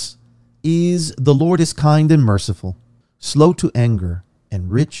response is, the Lord is kind and merciful, slow to anger,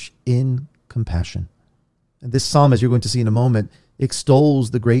 and rich in compassion. And this psalm, as you're going to see in a moment,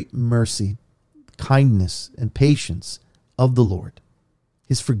 extols the great mercy, kindness, and patience of the Lord,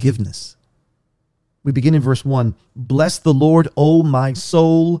 his forgiveness. We begin in verse 1. Bless the Lord, O my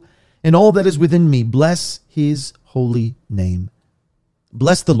soul, and all that is within me. Bless his holy name.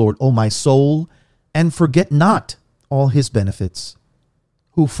 Bless the Lord, O my soul, and forget not all his benefits,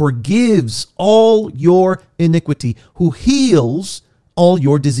 who forgives all your iniquity, who heals all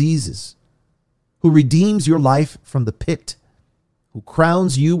your diseases, who redeems your life from the pit, who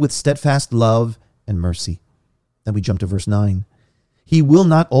crowns you with steadfast love and mercy. Then we jump to verse 9. He will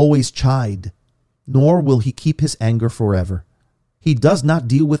not always chide, nor will he keep his anger forever. He does not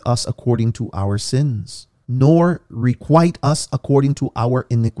deal with us according to our sins, nor requite us according to our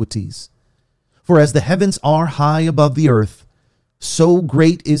iniquities. For as the heavens are high above the earth, so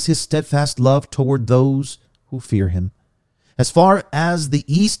great is his steadfast love toward those who fear him. As far as the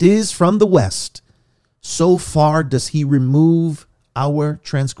east is from the west, so far does he remove our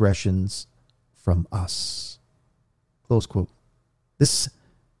transgressions from us. Close quote. This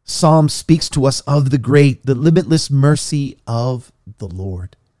psalm speaks to us of the limitless mercy of the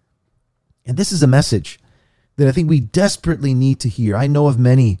Lord. And this is a message that I think we desperately need to hear. I know of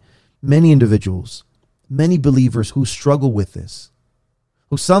many individuals, many believers who struggle with this,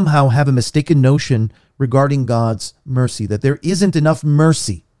 who somehow have a mistaken notion regarding God's mercy, that there isn't enough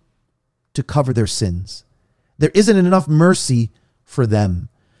mercy to cover their sins. There isn't enough mercy for them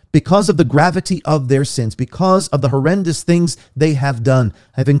because of the gravity of their sins, because of the horrendous things they have done.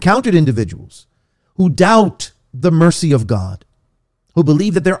 I've encountered individuals who doubt the mercy of God, who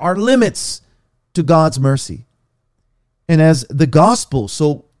believe that there are limits to God's mercy. And as the gospel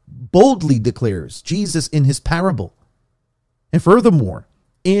so boldly declares, Jesus in his parable, and furthermore,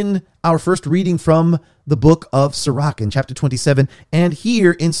 in our first reading from the book of Sirach in chapter 27, and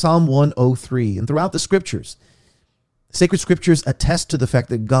here in Psalm 103, and throughout the scriptures, sacred scriptures attest to the fact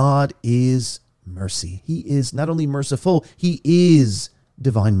that God is mercy. He is not only merciful, he is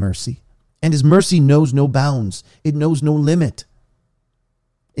divine mercy. And his mercy knows no bounds. It knows no limit.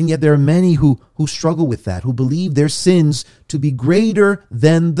 And yet there are many who struggle with that, who believe their sins to be greater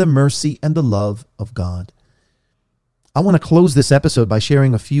than the mercy and the love of God. I want to close this episode by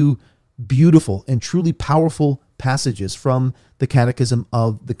sharing a few beautiful and truly powerful passages from the Catechism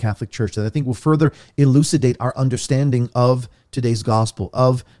of the Catholic Church that I think will further elucidate our understanding of today's gospel,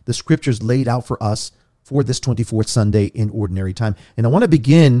 of the scriptures laid out for us for this 24th Sunday in Ordinary Time. And I want to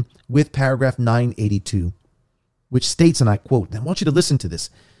begin with paragraph 982, which states, and I quote, and I want you to listen to this,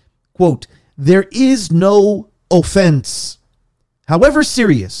 quote, "There is no offense, however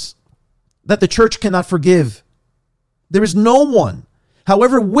serious, that the church cannot forgive. There is no one,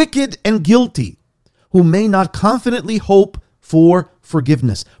 however wicked and guilty, who may not confidently hope for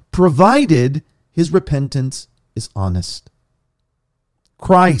forgiveness, provided his repentance is honest.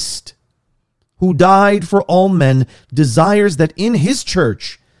 Christ, who died for all men, desires that in his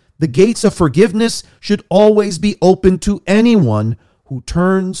church the gates of forgiveness should always be open to anyone who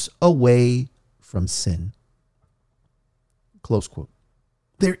turns away from sin." Close quote.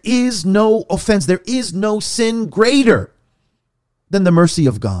 There is no offense. There is no sin greater than the mercy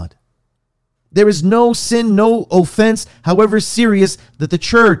of God. There is no sin, no offense, however serious, that the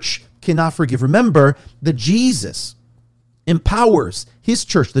church cannot forgive. Remember that Jesus empowers his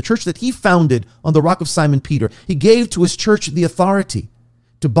church, the church that he founded on the rock of Simon Peter. He gave to his church the authority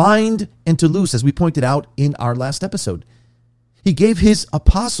to bind and to loose, as we pointed out in our last episode. He gave his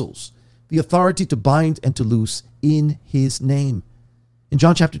apostles the authority to bind and to loose in his name. In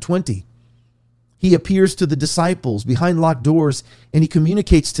John chapter 20, he appears to the disciples behind locked doors and he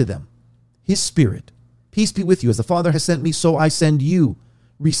communicates to them his Spirit. "Peace be with you. As the Father has sent me, so I send you.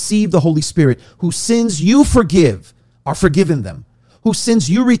 Receive the Holy Spirit. Whose sins you forgive are forgiven them. Whose sins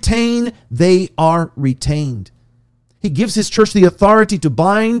you retain, they are retained." He gives his church the authority to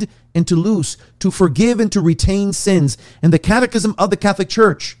bind and to loose, to forgive and to retain sins. And the Catechism of the Catholic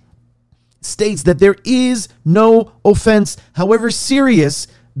Church states that there is no offense, however serious,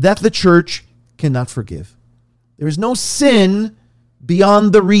 that the church cannot forgive. There is no sin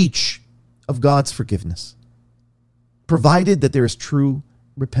beyond the reach of God's forgiveness, provided that there is true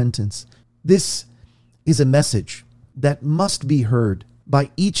repentance. This is a message that must be heard by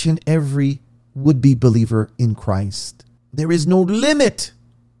each and every would-be believer in Christ. There is no limit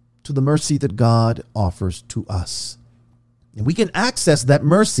to the mercy that God offers to us. And we can access that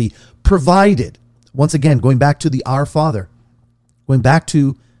mercy provided, once again, going back to the Our Father, going back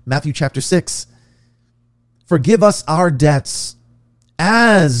to Matthew chapter 6, "Forgive us our debts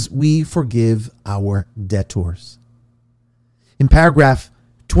as we forgive our debtors." In paragraph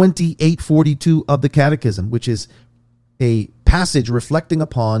 2842 of the Catechism, which is a passage reflecting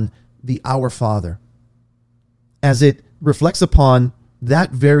upon the Our Father, as it reflects upon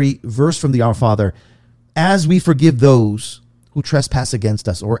that very verse from the Our Father, "As we forgive those who trespass against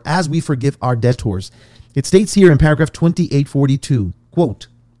us," or "as we forgive our debtors," it states here in paragraph 2842, quote,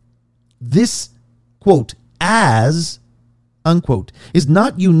 "This," quote, "as," unquote, "is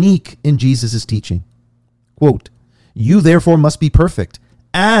not unique in Jesus' teaching." Quote, "You therefore must be perfect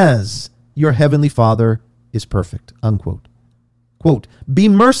as your heavenly Father is perfect," unquote. Quote, "Be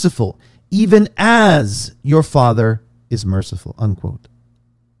merciful even as your Father is merciful," unquote.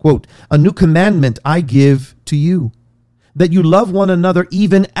 Quote, "A new commandment I give to you, that you love one another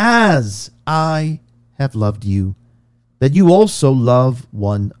even as I have loved you, that you also love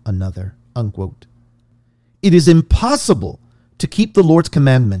one another," unquote. It is impossible to keep the Lord's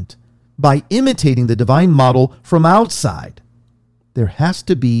commandment by imitating the divine model from outside. There has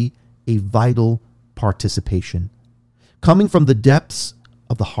to be a vital participation coming from the depths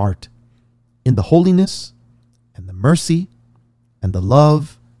of the heart in the holiness and the mercy and the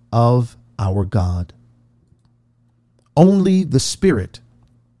love of our God. Only the Spirit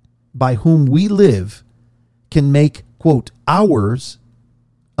by whom we live can make, quote, ours,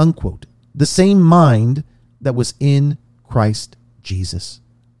 unquote, the same mind that was in Christ Jesus.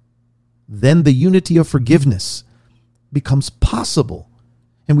 Then the unity of forgiveness becomes possible,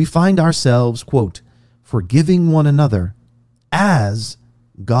 and we find ourselves, quote, forgiving one another as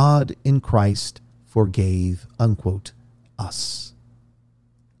God in Christ forgave, unquote, us.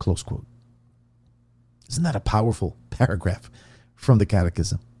 Close quote. Isn't that a powerful paragraph from the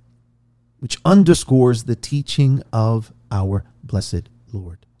Catechism, which underscores the teaching of our blessed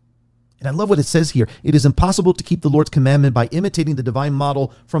Lord? And I love what it says here. It is impossible to keep the Lord's commandment by imitating the divine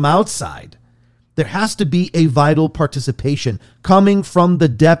model from outside. There has to be a vital participation coming from the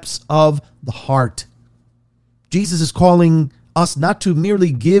depths of the heart. Jesus is calling us not to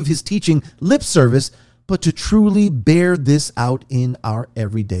merely give his teaching lip service, but to truly bear this out in our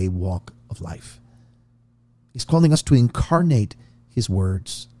everyday walk of life. He's calling us to incarnate his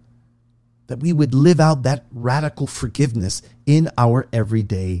words, that we would live out that radical forgiveness in our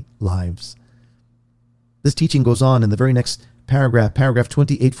everyday lives. This teaching goes on in the very next paragraph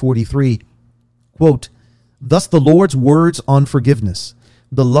 2843, quote, thus the Lord's words on forgiveness,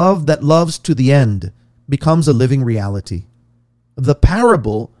 the love that loves to the end, becomes a living reality. The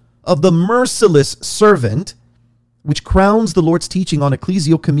parable of the merciless servant, which crowns the Lord's teaching on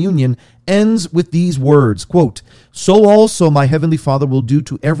ecclesial communion, ends with these words, quote, so also my heavenly Father will do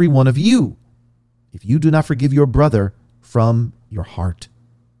to every one of you, if you do not forgive your brother from your heart.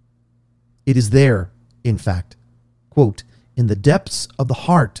 It is there, in fact, quote, in the depths of the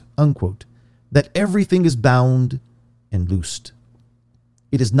heart, unquote, that everything is bound and loosed.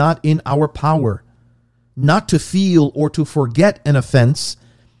 It is not in our power not to feel or to forget an offense,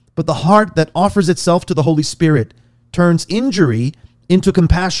 but the heart that offers itself to the Holy Spirit turns injury into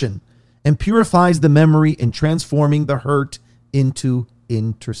compassion and purifies the memory in transforming the hurt into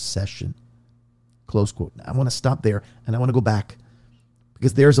intercession. Close quote. Now, I want to stop there and I want to go back,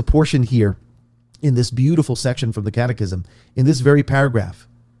 because there's a portion here in this beautiful section from the Catechism, in this very paragraph.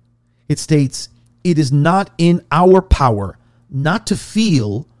 It states, it is not in our power not to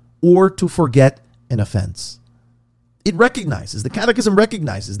feel or to forget an offense. It recognizes, the Catechism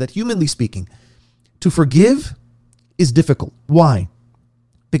recognizes that humanly speaking, to forgive is difficult. Why?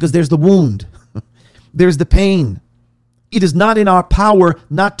 Because there's the wound. There's the pain. It is not in our power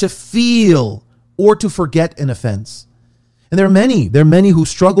not to feel or to forget an offense. And there are many who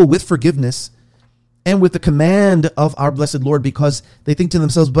struggle with forgiveness and with the command of our blessed Lord, because they think to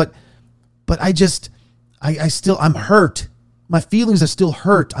themselves, but I'm hurt. My feelings are still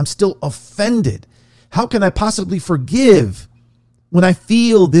hurt. I'm still offended. How can I possibly forgive when I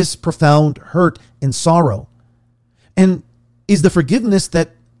feel this profound hurt and sorrow? And is the forgiveness that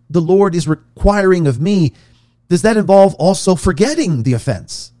the Lord is requiring of me, does that involve also forgetting the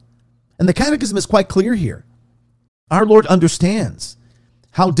offense? And the Catechism is quite clear here. Our Lord understands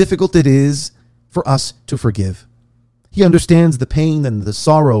how difficult it is for us to forgive. He understands the pain and the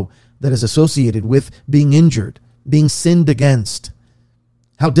sorrow that is associated with being injured, being sinned against.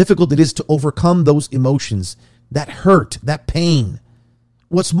 How difficult it is to overcome those emotions, that hurt, that pain.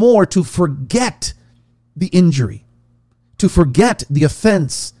 What's more, to forget the injury, to forget the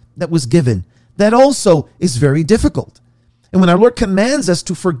offense that was given. That also is very difficult. And when our Lord commands us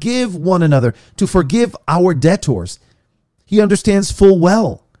to forgive one another, to forgive our debtors, he understands full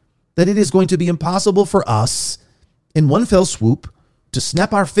well that it is going to be impossible for us in one fell swoop to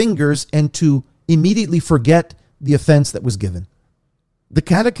snap our fingers and to immediately forget the offense that was given. The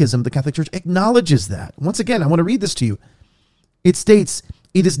Catechism, the Catholic Church, acknowledges that. Once again, I want to read this to you. It states,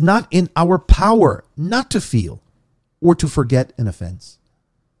 it is not in our power not to feel or to forget an offense,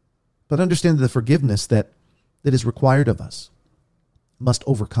 but understand that the forgiveness that is required of us must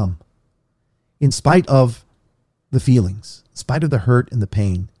overcome, in spite of the feelings, in spite of the hurt and the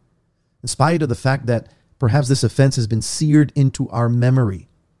pain, in spite of the fact that perhaps this offense has been seared into our memory.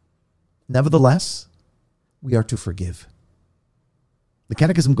 Nevertheless, we are to forgive. The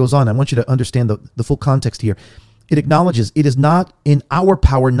Catechism goes on. I want you to understand the full context here. It acknowledges it is not in our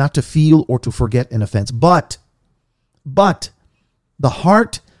power not to feel or to forget an offense, but the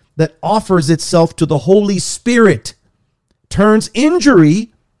heart that offers itself to the Holy Spirit turns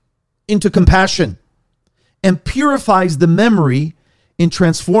injury into compassion and purifies the memory in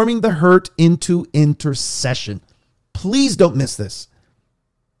transforming the hurt into intercession. Please don't miss this.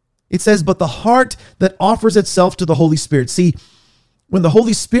 It says, but the heart that offers itself to the Holy Spirit. See, when the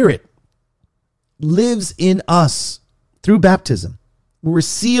Holy Spirit lives in us through baptism, when we're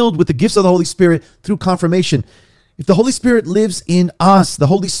sealed with the gifts of the Holy Spirit through confirmation, if the Holy Spirit lives in us, the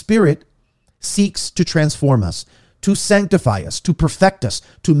Holy Spirit seeks to transform us, to sanctify us, to perfect us,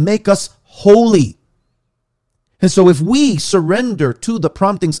 to make us holy. And so if we surrender to the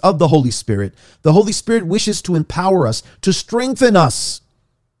promptings of the Holy Spirit wishes to empower us, to strengthen us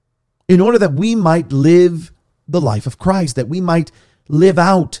in order that we might live the life of Christ, that we might live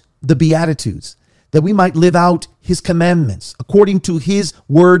out the Beatitudes, that we might live out his commandments according to his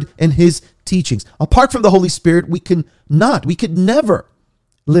word and his teachings. Apart from the Holy Spirit, we could never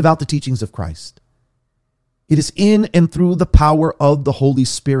live out the teachings of Christ. It is in and through the power of the Holy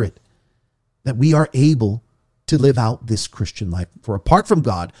Spirit that we are able to live out this Christian life. For apart from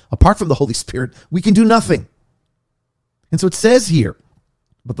God, apart from the Holy Spirit, we can do nothing. And so it says here,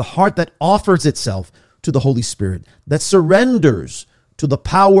 but the heart that offers itself to the Holy Spirit, that surrenders to the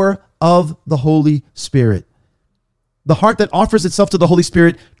power of the Holy Spirit. The heart that offers itself to the Holy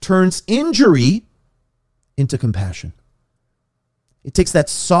Spirit turns injury into compassion. It takes that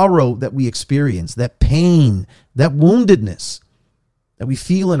sorrow that we experience, that pain, that woundedness that we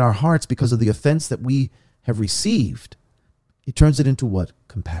feel in our hearts because of the offense that we have received. It turns it into what?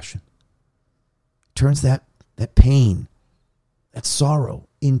 Compassion. It turns that pain, that sorrow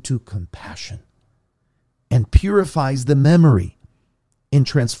into compassion, and purifies the memory in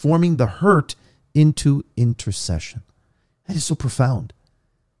transforming the hurt into intercession. That is so profound.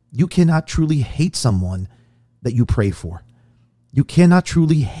 You cannot truly hate someone that you pray for. You cannot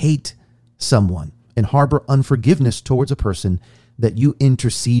truly hate someone and harbor unforgiveness towards a person that you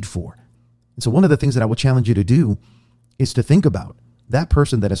intercede for. And so one of the things that I would challenge you to do is to think about that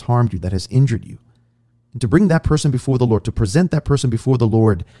person that has harmed you, that has injured you, and to bring that person before the Lord, to present that person before the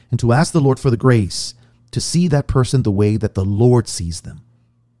Lord, and to ask the Lord for the grace to see that person the way that the Lord sees them,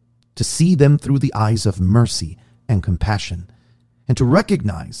 to see them through the eyes of mercy and compassion, and to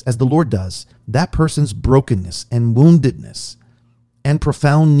recognize, as the Lord does, that person's brokenness and woundedness and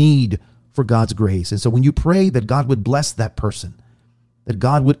profound need for God's grace. And so when you pray that God would bless that person, that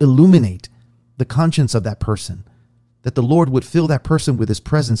God would illuminate the conscience of that person, that the Lord would fill that person with his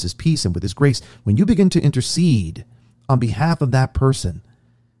presence, his peace, and with his grace, when you begin to intercede on behalf of that person,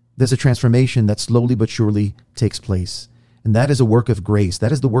 there's a transformation that slowly but surely takes place. And that is a work of grace.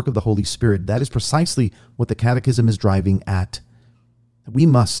 That is the work of the Holy Spirit. That is precisely what the Catechism is driving at. We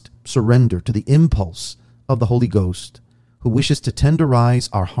must surrender to the impulse of the Holy Ghost, who wishes to tenderize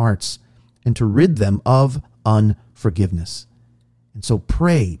our hearts and to rid them of unforgiveness. And so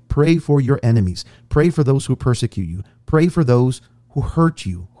pray for your enemies. Pray for those who persecute you. Pray for those who hurt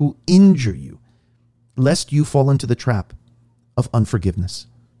you, who injure you, lest you fall into the trap of unforgiveness,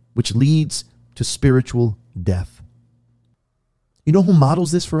 which leads to spiritual death. You know who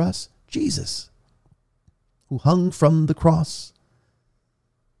models this for us? Jesus, who hung from the cross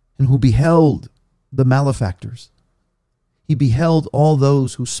and who beheld the malefactors. He beheld all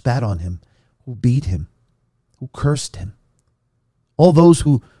those who spat on him, who beat him, who cursed him, all those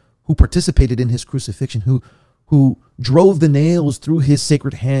who participated in his crucifixion, who drove the nails through his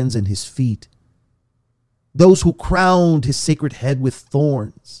sacred hands and his feet, those who crowned his sacred head with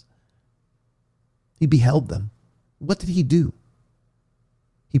thorns. He beheld them. What did he do?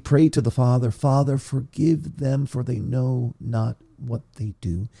 He prayed to the Father, Father, forgive them, for they know not what they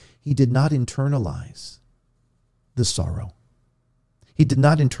do. He did not internalize the sorrow. He did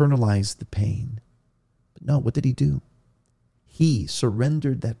not internalize the pain. But no, what did he do? He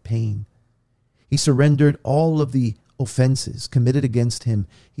surrendered that pain. He surrendered all of the offenses committed against him.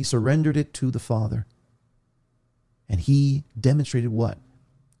 He surrendered it to the Father. And he demonstrated what?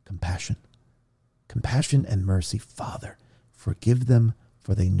 Compassion. Compassion and mercy. Father, forgive them,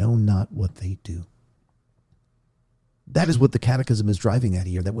 for they know not what they do. That is what the Catechism is driving at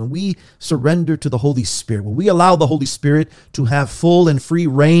here, that when we surrender to the Holy Spirit, when we allow the Holy Spirit to have full and free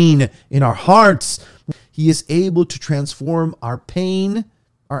reign in our hearts, he is able to transform our pain,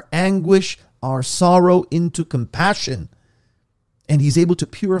 our anguish, our sorrow into compassion. And he's able to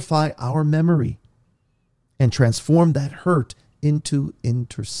purify our memory and transform that hurt into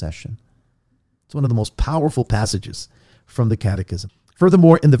intercession. It's one of the most powerful passages from the Catechism.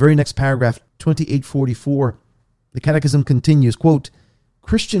 Furthermore, in the very next paragraph, 2844, the Catechism continues, quote,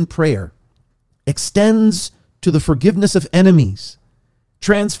 Christian prayer extends to the forgiveness of enemies,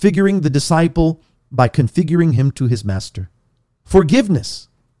 transfiguring the disciple by configuring him to his master. Forgiveness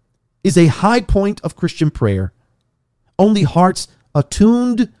is a high point of Christian prayer. Only hearts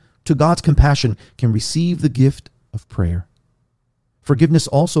attuned to God's compassion can receive the gift of prayer. Forgiveness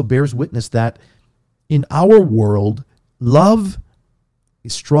also bears witness that in our world, love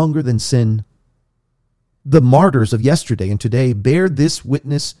is stronger than sin. The martyrs of yesterday and today bear this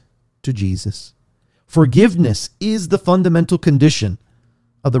witness to Jesus. Forgiveness is the fundamental condition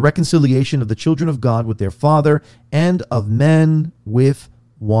of the reconciliation of the children of God with their Father and of men with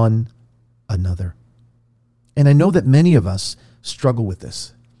one another. And I know that many of us struggle with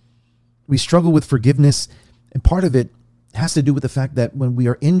this. We struggle with forgiveness, and part of it has to do with the fact that when we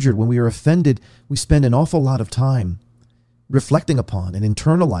are injured, when we are offended, we spend an awful lot of time reflecting upon and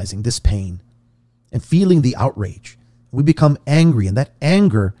internalizing this pain and feeling the outrage. We become angry, and that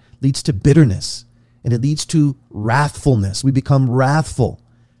anger leads to bitterness, and it leads to wrathfulness. We become wrathful,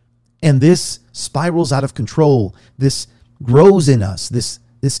 and this spirals out of control. This grows in us, this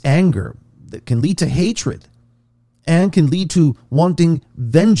anger that can lead to hatred and can lead to wanting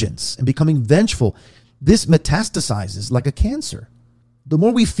vengeance and becoming vengeful. This metastasizes like a cancer. The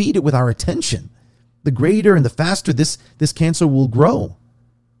more we feed it with our attention, the greater and the faster this cancer will grow.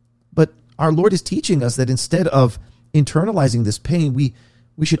 But our Lord is teaching us that instead of internalizing this pain, we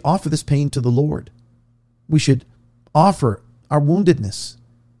should offer this pain to the Lord. We should offer our woundedness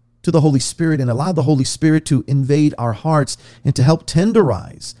to the Holy Spirit and allow the Holy Spirit to invade our hearts and to help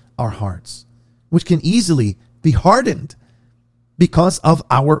tenderize our hearts, which can easily be hardened because of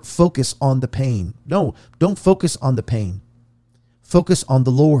our focus on the pain. No, don't focus on the pain. Focus on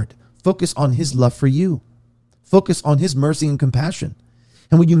the Lord. Focus on his love for you. Focus on his mercy and compassion.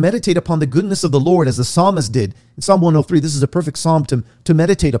 And when you meditate upon the goodness of the Lord, as the psalmist did in Psalm 103, this is a perfect psalm to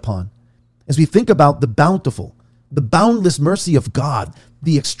meditate upon. As we think about the bountiful, the boundless mercy of God,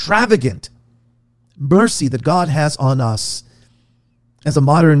 the extravagant mercy that God has on us. As a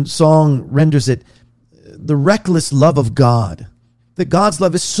modern song renders it, the reckless love of God. That God's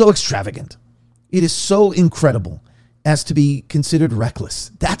love is so extravagant. It is so incredible as to be considered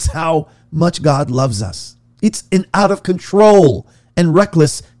reckless. That's how much God loves us. It's an out of control and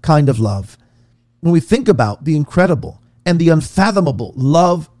reckless kind of love. When we think about the incredible and the unfathomable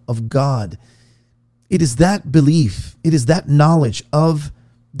love of God, it is that belief, it is that knowledge of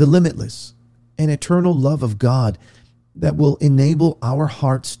the limitless and eternal love of God that will enable our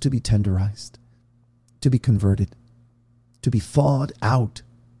hearts to be tenderized, to be converted, to be thawed out,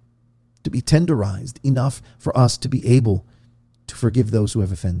 to be tenderized enough for us to be able to forgive those who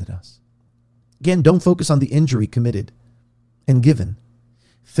have offended us. Again, don't focus on the injury committed and given.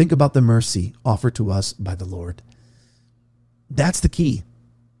 Think about the mercy offered to us by the Lord. That's the key.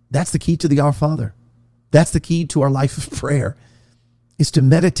 That's the key to the Our Father. That's the key to our life of prayer, is to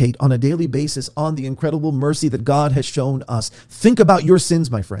meditate on a daily basis on the incredible mercy that God has shown us. Think about your sins,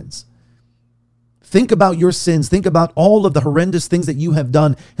 my friends. Think about your sins. Think about all of the horrendous things that you have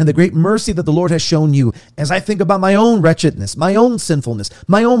done and the great mercy that the Lord has shown you. As I think about my own wretchedness, my own sinfulness,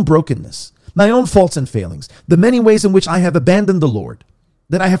 my own brokenness, my own faults and failings, the many ways in which I have abandoned the Lord,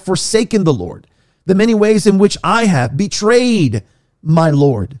 that I have forsaken the Lord, the many ways in which I have betrayed my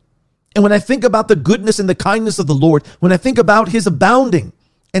Lord. And when I think about the goodness and the kindness of the Lord, when I think about his abounding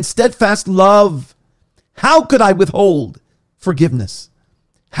and steadfast love, how could I withhold forgiveness?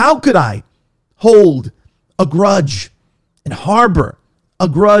 How could I hold a grudge and harbor a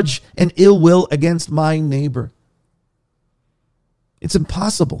grudge and ill will against my neighbor? It's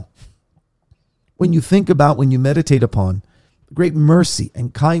impossible. When you think about, when you meditate upon the great mercy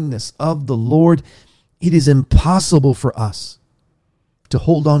and kindness of the Lord, it is impossible for us to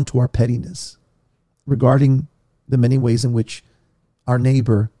hold on to our pettiness regarding the many ways in which our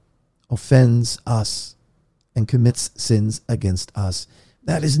neighbor offends us and commits sins against us.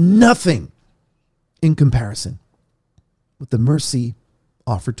 That is nothing in comparison with the mercy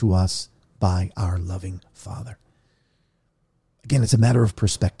offered to us by our loving Father. Again, it's a matter of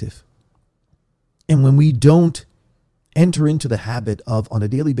perspective. And when we don't enter into the habit of, on a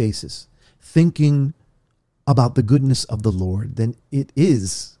daily basis, thinking about the goodness of the Lord, then it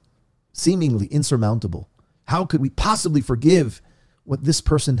is seemingly insurmountable. How could we possibly forgive what this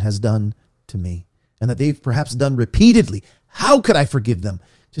person has done to me and that they've perhaps done repeatedly? How could I forgive them?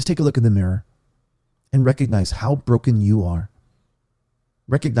 Just take a look in the mirror and recognize how broken you are.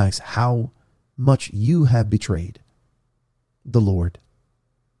 Recognize how much you have betrayed the Lord.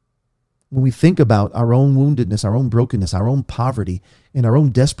 When we think about our own woundedness, our own brokenness, our own poverty, and our own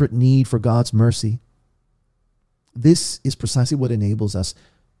desperate need for God's mercy, this is precisely what enables us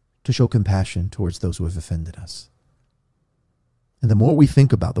to show compassion towards those who have offended us. And the more we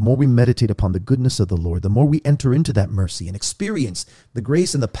think about, the more we meditate upon the goodness of the Lord, the more we enter into that mercy and experience the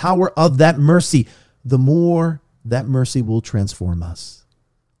grace and the power of that mercy, the more that mercy will transform us.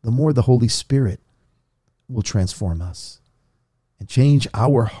 The more the Holy Spirit will transform us and change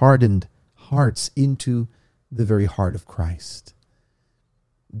our hardened hearts into the very heart of Christ.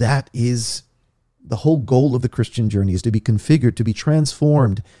 That is the whole goal of the Christian journey, is to be configured, to be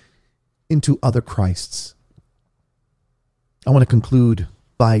transformed into other Christs. I want to conclude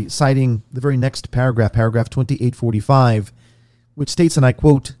by citing the very next paragraph, paragraph 2845, which states, and I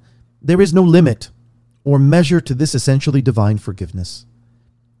quote, "There is no limit or measure to this essentially divine forgiveness.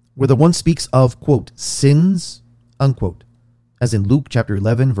 Whether one speaks of, quote, sins, unquote, as in Luke chapter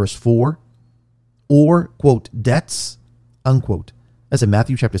 11, verse 4, or, quote, debts, unquote, as in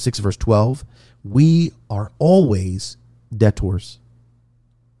Matthew chapter 6, verse 12, we are always debtors.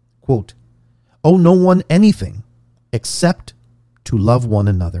 Quote, owe no one anything except to love one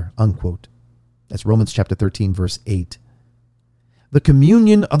another, unquote. That's Romans chapter 13, verse 8. The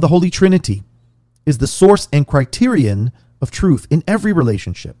communion of the Holy Trinity is the source and criterion of truth in every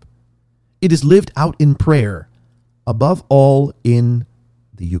relationship. It is lived out in prayer, above all in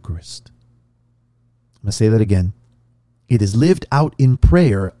the Eucharist. I'm going to say that again. It is lived out in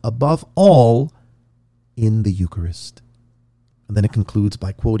prayer, above all in the Eucharist. And then it concludes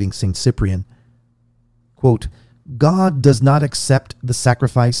by quoting St. Cyprian, quote, God does not accept the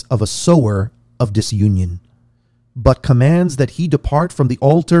sacrifice of a sower of disunion, but commands that he depart from the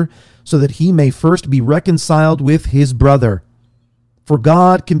altar so that he may first be reconciled with his brother. For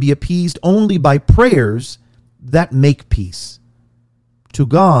God can be appeased only by prayers that make peace. To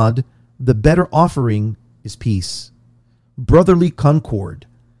God, the better offering is peace, brotherly concord,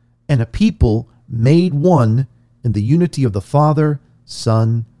 and a people made one in the unity of the Father,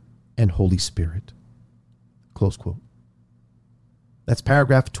 Son, and Holy Spirit. Close quote. That's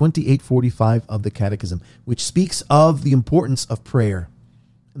paragraph 2845 of the Catechism, which speaks of the importance of prayer.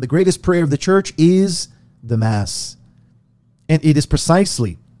 And the greatest prayer of the Church is the Mass. And it is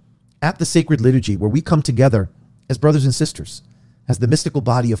precisely at the sacred liturgy where we come together as brothers and sisters, as the mystical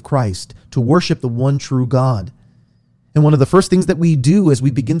body of Christ, to worship the one true God. And one of the first things that we do as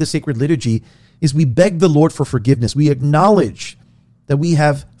we begin the sacred liturgy is we beg the Lord for forgiveness. We acknowledge that we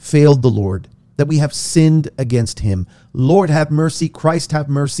have failed the Lord, that we have sinned against him. Lord, have mercy. Christ, have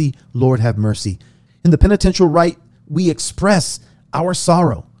mercy. Lord, have mercy. In the penitential rite, we express our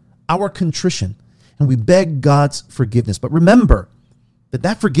sorrow, our contrition, and we beg God's forgiveness. But remember that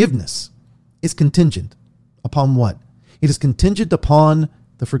that forgiveness is contingent upon what? It is contingent upon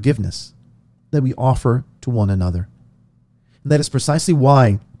the forgiveness that we offer to one another. And that is precisely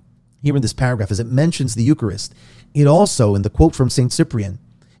why here in this paragraph, as it mentions the Eucharist, it also, in the quote from St. Cyprian,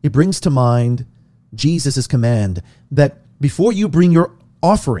 it brings to mind Jesus' command that before you bring your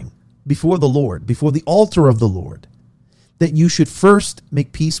offering before the Lord, before the altar of the Lord, that you should first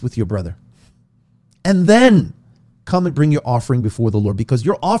make peace with your brother. And then come and bring your offering before the Lord, because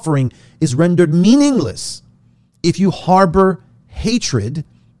your offering is rendered meaningless if you harbor hatred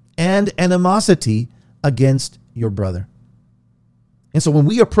and animosity against your brother. And so when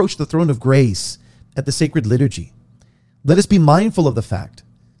we approach the throne of grace at the sacred liturgy, let us be mindful of the fact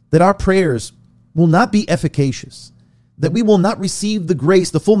that our prayers will not be efficacious, that we will not receive the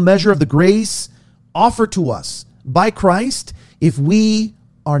grace, the full measure of the grace offered to us by Christ, if we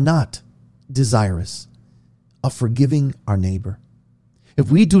are not desirous of forgiving our neighbor.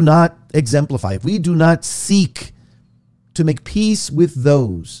 If we do not exemplify, if we do not seek to make peace with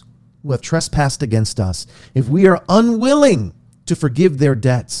those who have trespassed against us, if we are unwilling to forgive their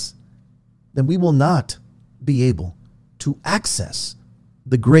debts, then we will not be able to access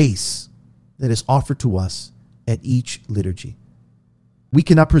the grace that is offered to us at each liturgy. We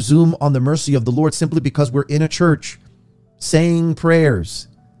cannot presume on the mercy of the Lord simply because we're in a church saying prayers.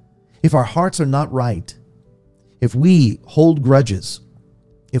 If our hearts are not right, if we hold grudges,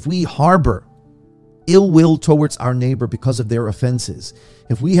 if we harbor ill will towards our neighbor because of their offenses,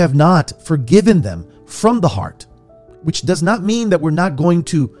 if we have not forgiven them from the heart, which does not mean that we're not going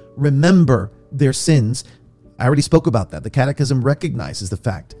to remember their sins. I already spoke about that. The Catechism recognizes the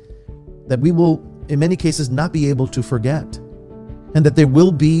fact that we will, in many cases, not be able to forget, and that there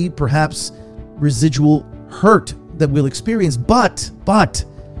will be perhaps residual hurt that we'll experience. But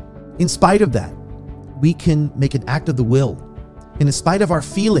in spite of that, we can make an act of the will. And in spite of our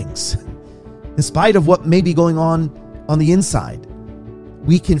feelings, in spite of what may be going on the inside,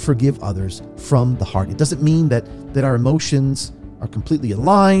 we can forgive others from the heart. It doesn't mean that our emotions are completely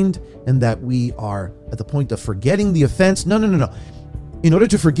aligned and that we are at the point of forgetting the offense. No. In order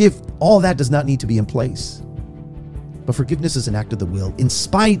to forgive, all that does not need to be in place. But forgiveness is an act of the will. In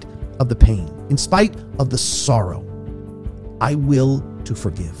spite of the pain, in spite of the sorrow, I will to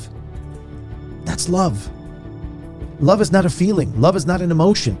forgive. That's love. Love is not a feeling. Love is not an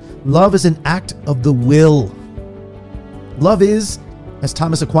emotion. Love is an act of the will. Love is, as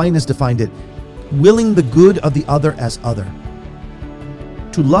Thomas Aquinas defined it, willing the good of the other as other.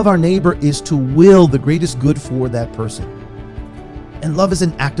 To love our neighbor is to will the greatest good for that person. And love is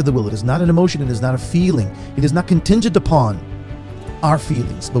an act of the will. It is not an emotion. It is not a feeling. It is not contingent upon our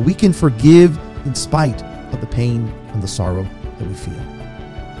feelings. But we can forgive in spite of the pain and the sorrow that we feel.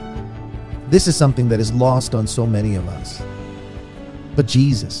 This is something that is lost on so many of us. But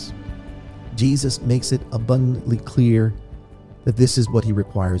Jesus makes it abundantly clear that this is what he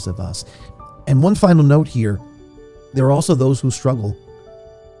requires of us. And one final note here, there are also those who struggle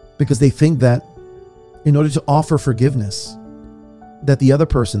because they think that in order to offer forgiveness, that the other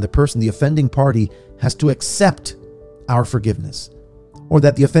person, the offending party, has to accept our forgiveness, or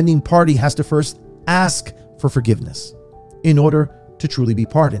that the offending party has to first ask for forgiveness in order to truly be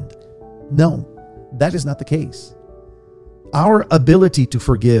pardoned. No, that is not the case. Our ability to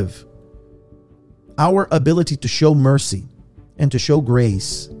forgive, our ability to show mercy and to show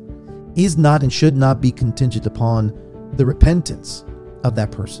grace is not and should not be contingent upon the repentance of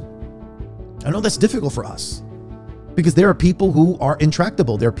that person. I know that's difficult for us because there are people who are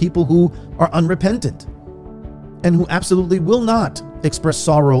intractable. There are people who are unrepentant and who absolutely will not express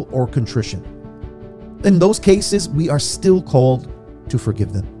sorrow or contrition. In those cases, we are still called to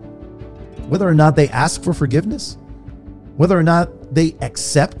forgive them. Whether or not they ask for forgiveness, whether or not they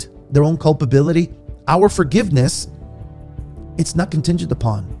accept their own culpability, our forgiveness, it's not contingent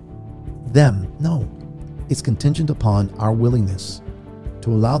upon them. No, it's contingent upon our willingness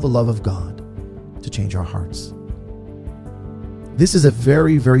to allow the love of God to change our hearts. This is a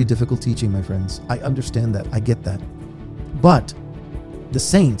very, very difficult teaching, my friends. I understand that. I get that. But the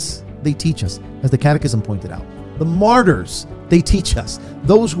saints, they teach us, as the Catechism pointed out. The martyrs, they teach us.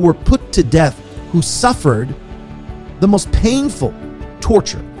 Those who were put to death, who suffered the most painful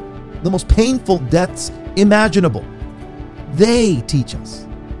torture, the most painful deaths imaginable. They teach us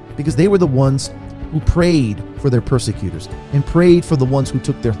because they were the ones who prayed for their persecutors and prayed for the ones who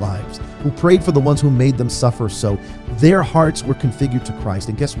took their lives, who prayed for the ones who made them suffer so. Their hearts were configured to Christ.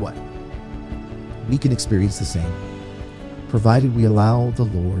 And guess what? We can experience the same, provided we allow the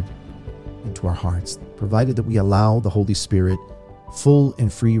Lord into our hearts, provided that we allow the Holy Spirit full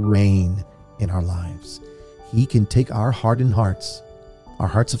and free reign in our lives. He can take our hardened hearts, our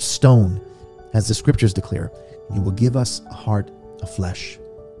hearts of stone, as the scriptures declare, and he will give us a heart of flesh.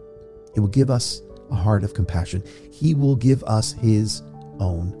 He will give us a heart of compassion. He will give us his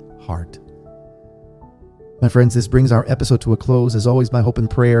own heart. My friends, this brings our episode to a close. As always, my hope and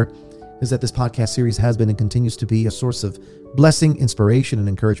prayer is that this podcast series has been and continues to be a source of blessing, inspiration, and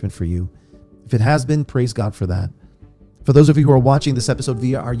encouragement for you. If it has been, praise God for that. For those of you who are watching this episode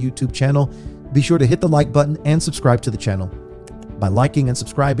via our YouTube channel, be sure to hit the like button and subscribe to the channel. By liking and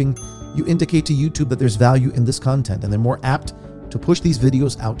subscribing, you indicate to YouTube that there's value in this content and they're more apt to push these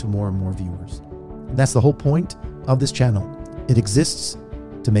videos out to more and more viewers. And that's the whole point of this channel. It exists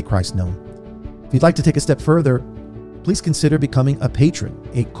to make Christ known. If you'd like to take a step further, please consider becoming a patron,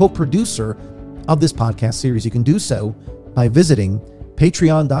 a co-producer of this podcast series. You can do so by visiting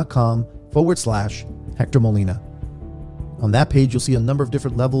patreon.com/Hector Molina. On that page, you'll see a number of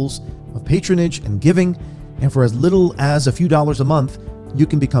different levels of patronage and giving. And for as little as a few dollars a month, you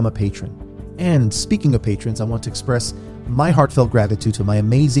can become a patron. And speaking of patrons, I want to express my heartfelt gratitude to my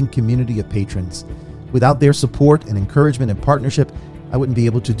amazing community of patrons. Without their support and encouragement and partnership, I wouldn't be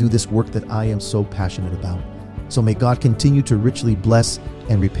able to do this work that I am so passionate about. So may God continue to richly bless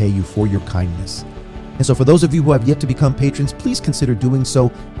and repay you for your kindness. And so for those of you who have yet to become patrons, please consider doing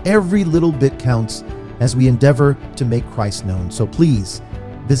so. Every little bit counts as we endeavor to make Christ known. So please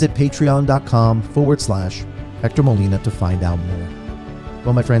visit patreon.com/Hector Molina to find out more.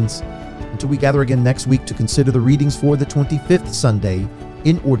 Well, my friends, until we gather again next week to consider the readings for the 25th Sunday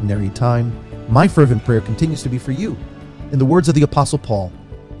in Ordinary Time, my fervent prayer continues to be for you. In the words of the Apostle Paul,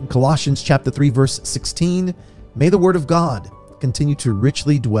 in Colossians chapter 3, verse 16, may the word of God continue to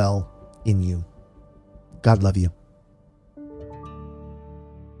richly dwell in you. God love you.